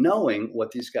also knowing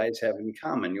what these guys have in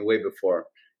common. Way before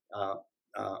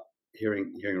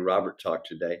hearing Robert talk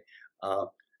today.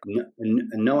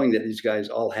 Knowing that these guys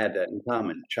all had that in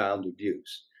common, child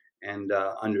abuse, and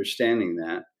understanding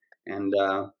that, and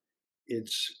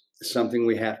it's something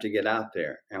we have to get out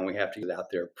there, and we have to get out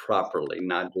there properly,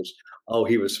 not just, oh,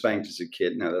 he was spanked as a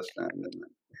kid. No, that's not.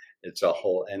 It's a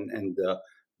whole, and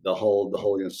the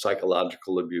whole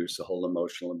psychological abuse, the whole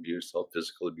emotional abuse, the whole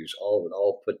physical abuse, all of it,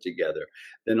 all put together.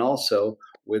 Then also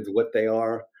with what they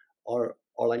are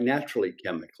like naturally,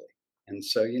 chemically, and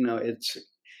so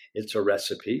it's a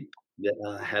recipe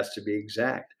that has to be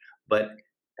exact. But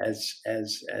as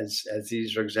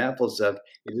these are examples of,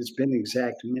 it has been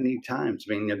exact many times.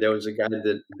 I mean, there was a guy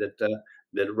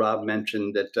that Rob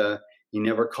mentioned that he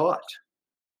never caught,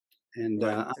 and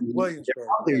they're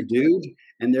out there, dude,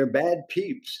 and they're bad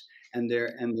peeps, and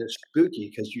they're spooky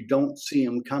because you don't see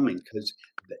them coming, because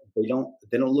they don't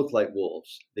look like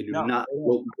wolves. They do not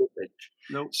look wolfish.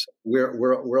 Nope. So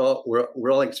we're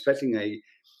all expecting a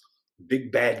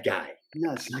big bad guy.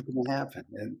 No, it's not going to happen.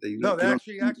 And they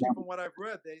actually, from what I've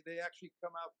read, they actually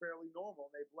come out fairly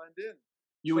normal. And they blend in.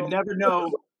 You would never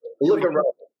know. Look at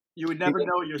Robert. You would never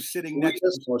know you're sitting next to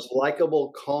the most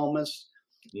likable, calmest,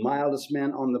 mildest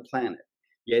man on the planet.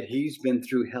 Yet he's been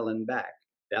through hell and back.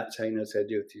 That's how he knows how to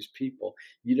deal with these people.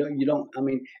 You don't. I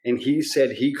mean, and he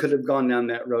said he could have gone down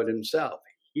that road himself.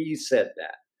 He said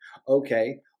that.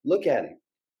 Okay, look at him.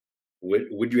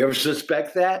 Would you ever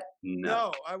suspect that?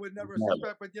 No, I would never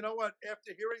suspect. But you know what?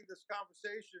 After hearing this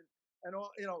conversation and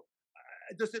all,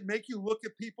 does it make you look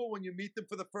at people when you meet them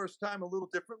for the first time a little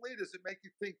differently? Does it make you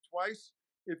think twice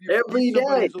if you meet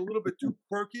somebody who's a little bit too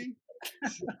quirky?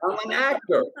 I'm an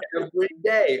actor every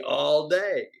day, all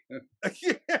day.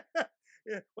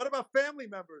 Yeah. What about family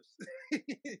members?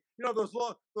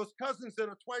 Those cousins that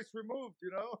are twice removed.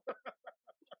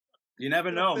 You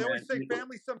never know. They always say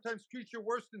family sometimes treats you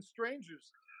worse than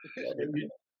strangers.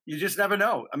 You just never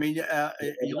know. I mean,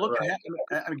 you look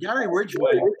at Gary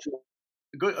Ridgway.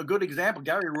 A good example.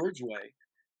 Gary Ridgway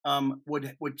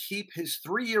would keep his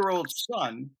 3-year-old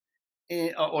son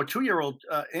or 2-year-old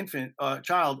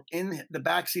child in the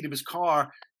backseat of his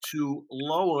car to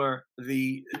lower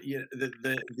the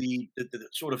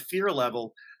sort of fear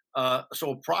level. So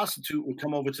a prostitute would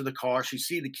come over to the car. She'd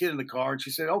see the kid in the car, and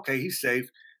she said, "Okay, he's safe."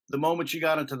 The moment she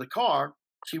got into the car,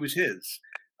 she was his.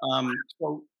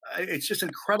 So it's just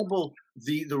incredible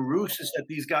the ruses that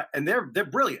these guys, and they're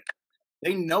brilliant.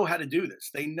 They know how to do this.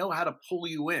 They know how to pull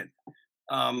you in.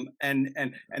 And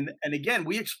again,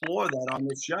 we explore that on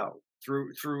this show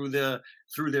through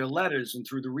their letters and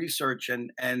through the research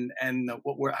and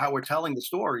how we're telling the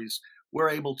stories. We're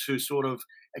able to sort of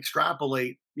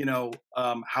extrapolate,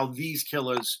 how these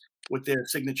killers with their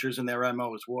signatures and their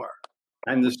MOs were.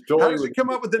 And the story. How does it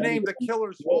come up with the name The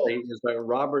Killer's Vault? Is by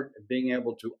Robert being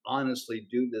able to honestly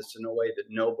do this in a way that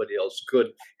nobody else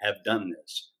could have done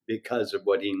this because of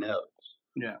what he knows.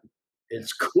 Yeah,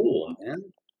 it's cool, man.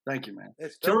 Thank you, man.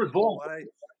 It's Killer's very cool. Vault.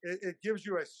 It gives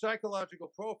you a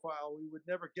psychological profile we would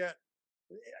never get.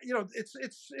 You know,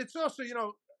 it's also, you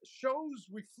know, shows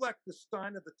reflect the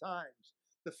sign of the times.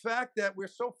 The fact that we're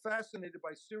so fascinated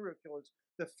by serial killers,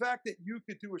 the fact that you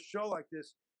could do a show like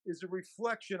this is a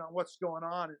reflection on what's going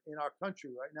on in our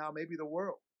country right now, maybe the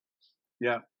world.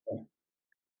 Yeah,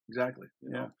 exactly.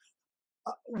 You know?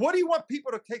 What do you want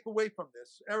people to take away from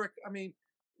this, Eric? I mean,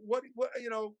 what you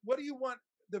know, what do you want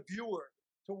the viewer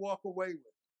to walk away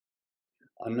with?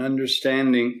 An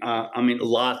understanding, I mean,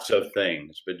 lots of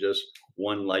things, but just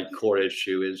one like core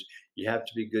issue is you have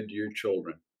to be good to your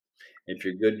children. If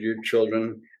you're good to your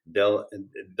children,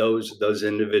 those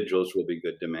individuals will be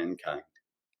good to mankind.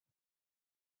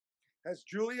 Does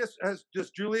Julia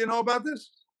know about this?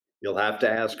 You'll have to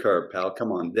ask her, pal.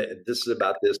 Come on, this is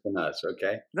about this and us,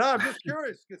 okay? No, I'm just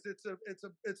curious because it's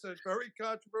a very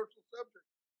controversial subject.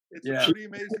 It's a pretty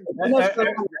amazing.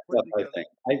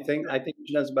 I think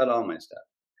she knows about all my stuff.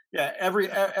 Yeah,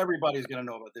 everybody's going to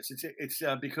know about this. It's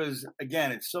because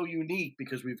again, it's so unique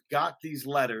because we've got these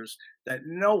letters that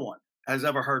no one has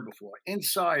ever heard before,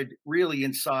 really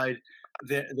inside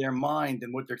their mind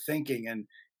and what they're thinking, and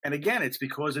again, it's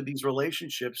because of these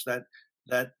relationships that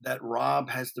Rob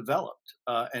has developed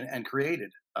and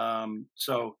created.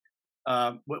 So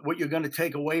what you're going to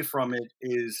take away from it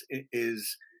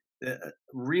is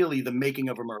really the making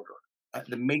of a murderer.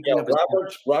 The making of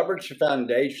Robert's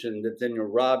foundation that then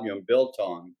Rob built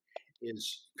on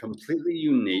is completely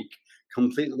unique,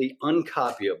 completely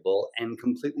uncopyable, and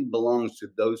completely belongs to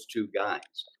those two guys.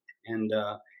 And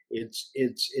it's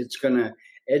going to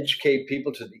educate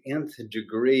people to the nth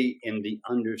degree in the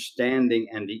understanding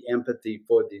and the empathy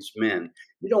for these men.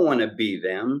 You don't want to be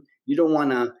them. You don't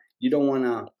want to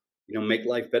make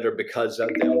life better because of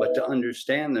them, but to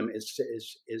understand them is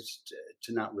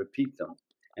to not repeat them.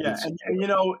 And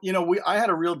I had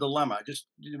a real dilemma. I just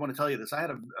want to tell you this. I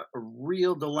had a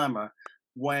real dilemma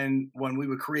when we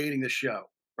were creating the show,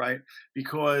 right?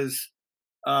 Because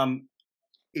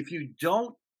if you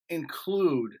don't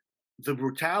include the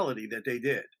brutality that they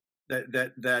did, the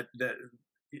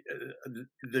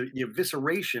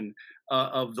evisceration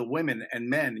of the women and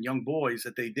men, young boys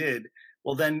that they did,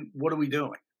 well, then what are we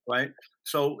doing, right?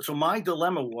 So my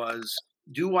dilemma was,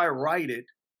 do I write it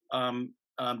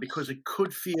because it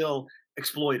could feel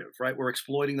exploitive, right? We're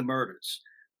exploiting the murders.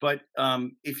 But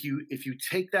if you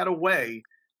take that away,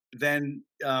 then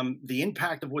the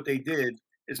impact of what they did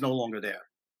is no longer there.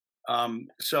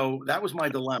 So that was my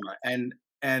dilemma,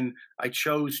 and I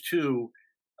chose to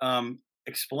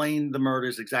explain the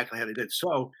murders exactly how they did.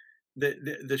 So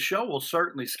the show will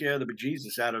certainly scare the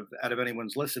bejesus out of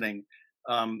anyone's listening,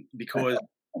 because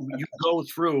you go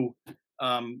through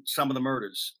some of the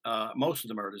murders, most of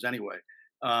the murders anyway,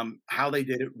 how they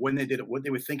did it, when they did it, what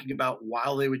they were thinking about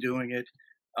while they were doing it,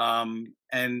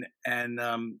 and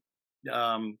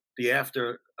the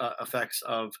after effects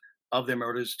of their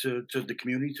murders to the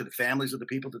community, to the families of the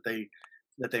people that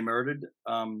they murdered.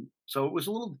 So it was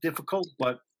a little difficult,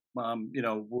 but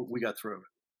we got through it.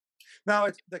 Now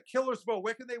it's the Killer's Vault.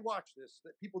 Where can they watch this?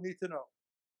 That people need to know.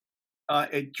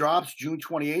 It drops June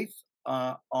 28th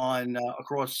on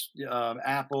across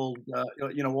Apple,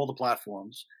 all the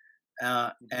platforms,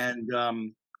 and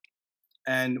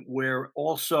we're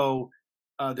also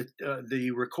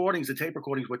the recordings, the tape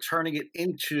recordings. We're turning it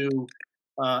into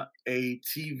a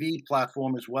TV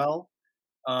platform as well,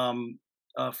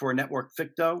 for a network,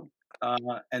 Ficto,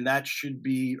 and that should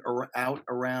be out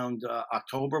around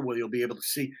October, where you'll be able to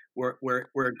see. We're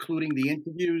including the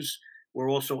interviews. We're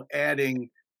also adding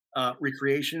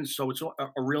recreations, so it's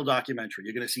a real documentary.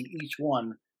 You're going to see each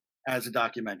one as a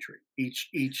documentary, each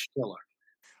killer.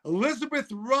 Elizabeth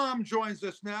Romm joins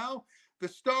us now, the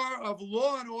star of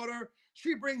Law and Order.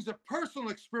 She brings a personal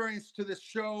experience to this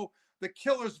show, The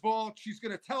Killer's Vault. She's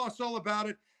going to tell us all about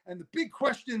it. And the big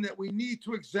question that we need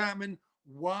to examine: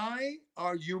 why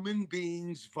are human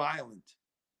beings violent?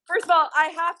 First of all, I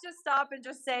have to stop and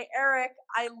just say, Eric,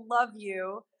 I love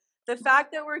you. The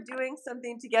fact that we're doing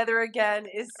something together again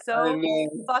is so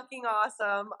fucking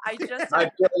awesome. I feel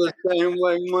the same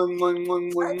way.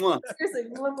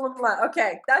 Seriously,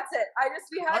 okay, that's it.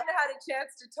 We hadn't had a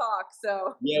chance to talk,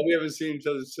 so yeah, we haven't seen each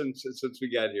other since we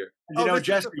got here.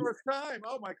 Jesse, the first time.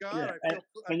 Oh my God!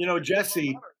 Yeah.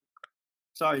 Jesse.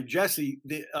 Sorry, Jesse.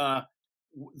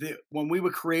 When we were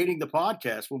creating the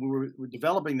podcast, when we were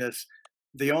developing this,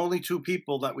 the only two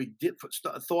people that we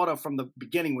thought of from the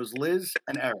beginning was Liz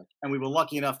and Eric, and we were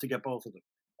lucky enough to get both of them.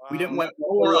 We didn't want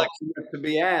to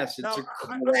be asked. It's a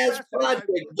class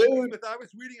project, dude. I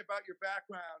was reading about your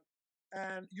background,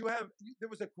 and there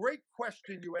was a great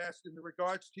question you asked in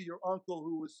regards to your uncle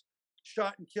who was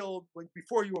shot and killed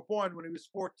before you were born when he was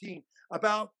 14,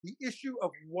 about the issue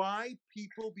of why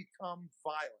people become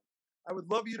violent. I would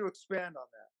love you to expand on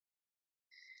that.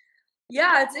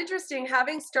 Yeah, it's interesting.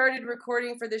 Having started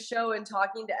recording for the show and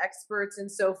talking to experts and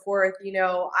so forth, you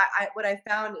know, what I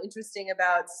found interesting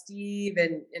about Steve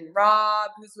and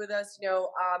Rob, who's with us, you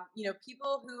know,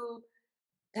 people who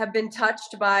have been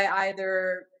touched by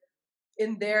either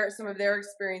in some of their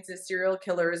experiences, serial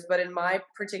killers, but in my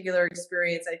particular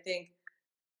experience, I think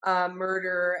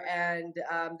murder and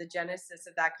the genesis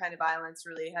of that kind of violence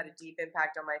really had a deep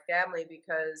impact on my family,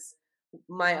 because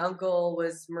my uncle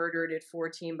was murdered at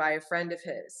 14 by a friend of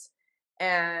his.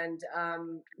 And,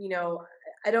 you know,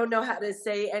 I don't know how to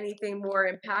say anything more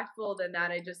impactful than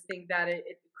that. I just think that it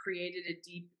created a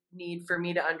deep need for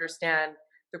me to understand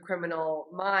the criminal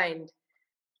mind,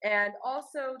 and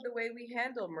also the way we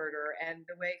handle murder and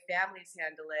the way families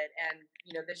handle it. And,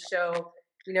 you know, this show,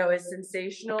 you know, is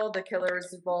sensational. The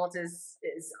Killer's Vault is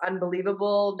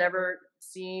unbelievable. Never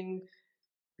seen,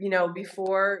 you know,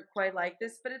 before quite like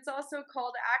this, but it's also a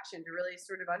call to action to really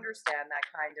sort of understand that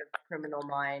kind of criminal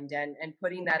mind, and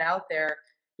putting that out there.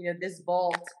 You know, this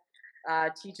vault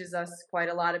teaches us quite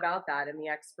a lot about that, and the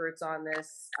experts on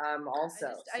this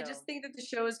also. I just think that the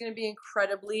show is going to be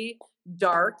incredibly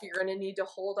dark. You're going to need to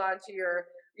hold on to your,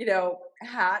 you know,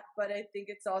 hat, but I think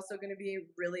it's also going to be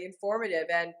really informative.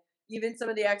 And even some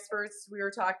of the experts we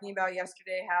were talking about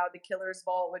yesterday, how the Killer's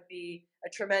Vault would be a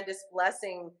tremendous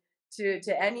blessing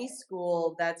to any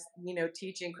school that's, you know,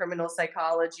 teaching criminal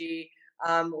psychology,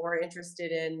 or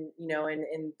interested in, you know,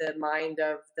 in the mind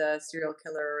of the serial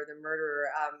killer or the murderer,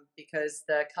 because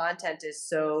the content is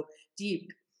so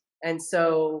deep and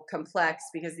so complex,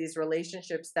 because these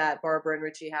relationships that Barbara and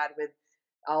Richie had with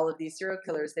all of these serial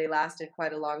killers, they lasted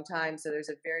quite a long time. So there's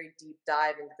a very deep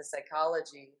dive into the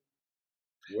psychology.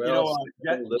 Well,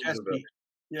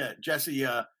 Jesse,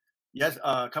 yes,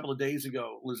 a couple of days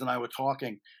ago, Liz and I were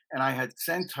talking, and I had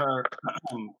sent her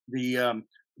the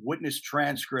witness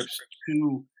transcripts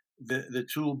to the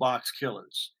Toolbox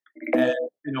Killers. And,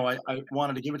 you know, I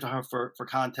wanted to give it to her for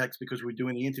context, because we're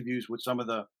doing the interviews with some of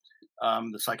the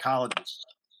psychologists.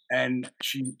 And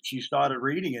she started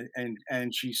reading it,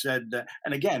 and she said that,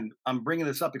 and again, I'm bringing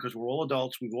this up because we're all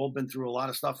adults. We've all been through a lot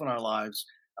of stuff in our lives.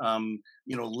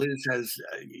 You know, Liz has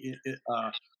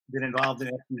been involved in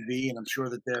FTV, and I'm sure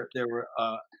that there were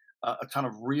a ton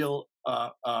of real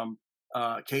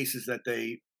cases that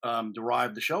they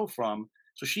derived the show from.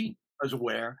 So she was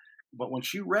aware, but when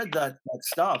she read that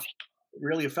stuff, it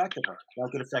really affected her,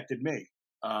 like it affected me,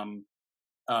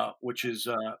 which is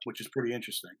pretty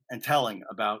interesting and telling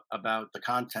about the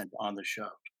content on the show.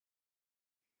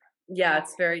 Yeah,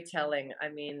 it's very telling. I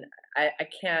mean, I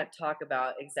can't talk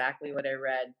about exactly what I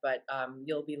read, but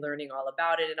you'll be learning all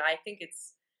about it. And I think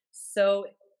it's so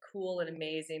cool and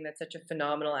amazing that such a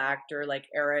phenomenal actor like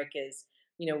Eric is,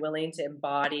 you know, willing to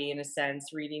embody, in a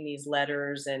sense, reading these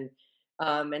letters, and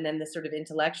then the sort of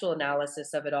intellectual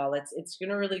analysis of it all. It's going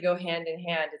to really go hand in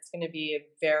hand. It's going to be a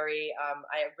very,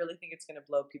 I really think it's going to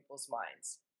blow people's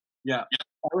minds. Yeah,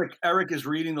 Eric is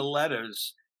reading the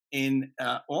letters in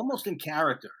almost in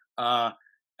character.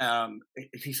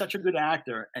 He's such a good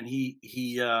actor, and he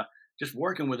just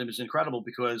working with him is incredible,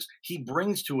 because he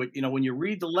brings to it, you know, when you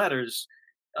read the letters,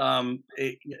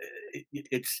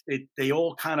 they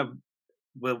all kind of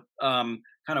will kind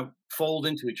of fold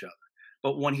into each other.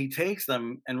 But when he takes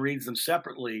them and reads them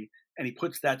separately, and he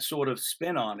puts that sort of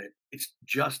spin on it, it's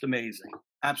just amazing,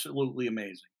 absolutely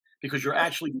amazing, because you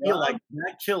actually feel like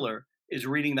that killer is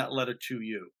reading that letter to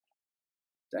you.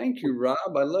 Thank you,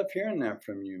 Rob. I love hearing that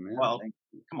from you, man. Well,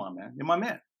 come on, man, you're my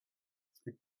man.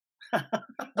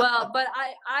 Well, but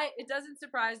it doesn't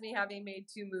surprise me, having made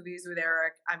 2 movies with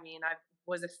Eric. I mean, I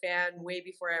was a fan way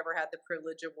before I ever had the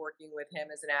privilege of working with him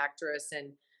as an actress,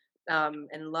 and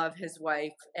love his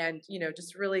wife, and, you know,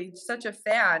 just really such a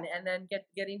fan. And then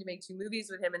getting to make 2 movies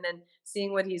with him, and then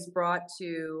seeing what he's brought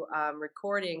to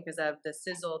recording, because of the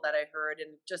sizzle that I heard,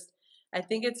 and just, I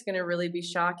think it's going to really be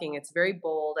shocking. It's very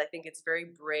bold. I think it's very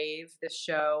brave, this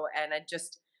show, and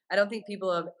I don't think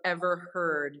people have ever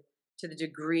heard to the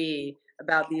degree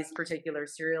about these particular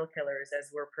serial killers as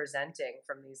we're presenting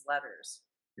from these letters.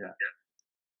 Yeah.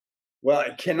 Well,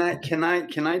 can I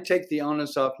take the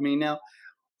onus off me now?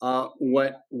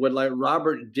 What like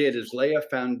Robert did is lay a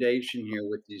foundation here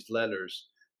with these letters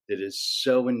that is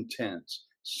so intense,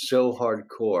 so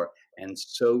hardcore, and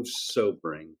so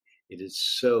sobering. It is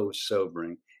so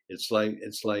sobering. It's like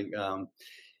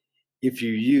if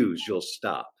you use, you'll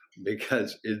stop,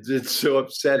 because it's so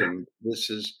upsetting. This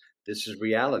is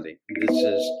reality. This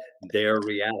is their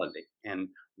reality. And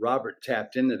Robert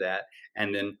tapped into that,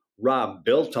 and then Rob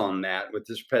built on that with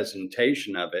this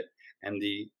presentation of it and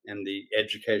the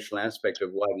educational aspect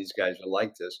of why these guys are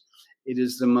like this. It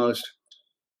is the most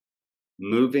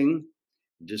moving,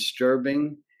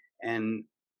 disturbing, and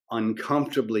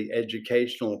uncomfortably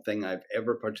educational thing I've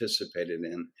ever participated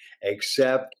in,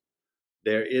 except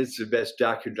there is the best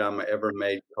docudrama ever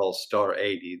made called Star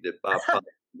 80 that Bob Fosse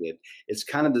did. It's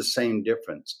kind of the same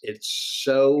difference. It's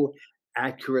so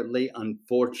accurately,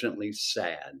 unfortunately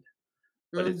sad,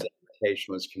 but it's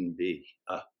educational as can be.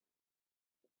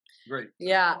 Great.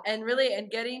 Yeah, and really,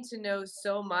 and getting to know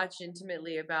so much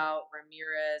intimately about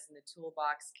Ramirez and the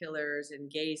Toolbox Killers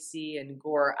and Gacy and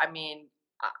Gore. I mean,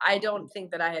 I don't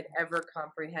think that I had ever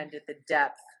comprehended the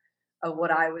depth of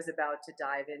what I was about to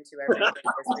dive into every day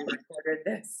as we recorded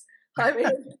this. I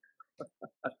mean,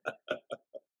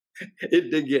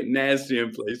 it did get nasty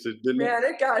in places, didn't it? Man,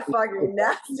 it got fucking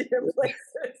nasty in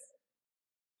places.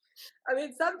 I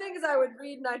mean, some things I would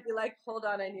read and I'd be like, hold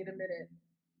on, I need a minute.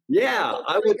 Yeah,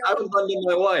 I would run to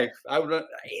my wife. I would run,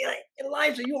 hey,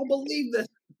 Eliza, you won't believe this.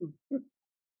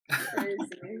 Crazy.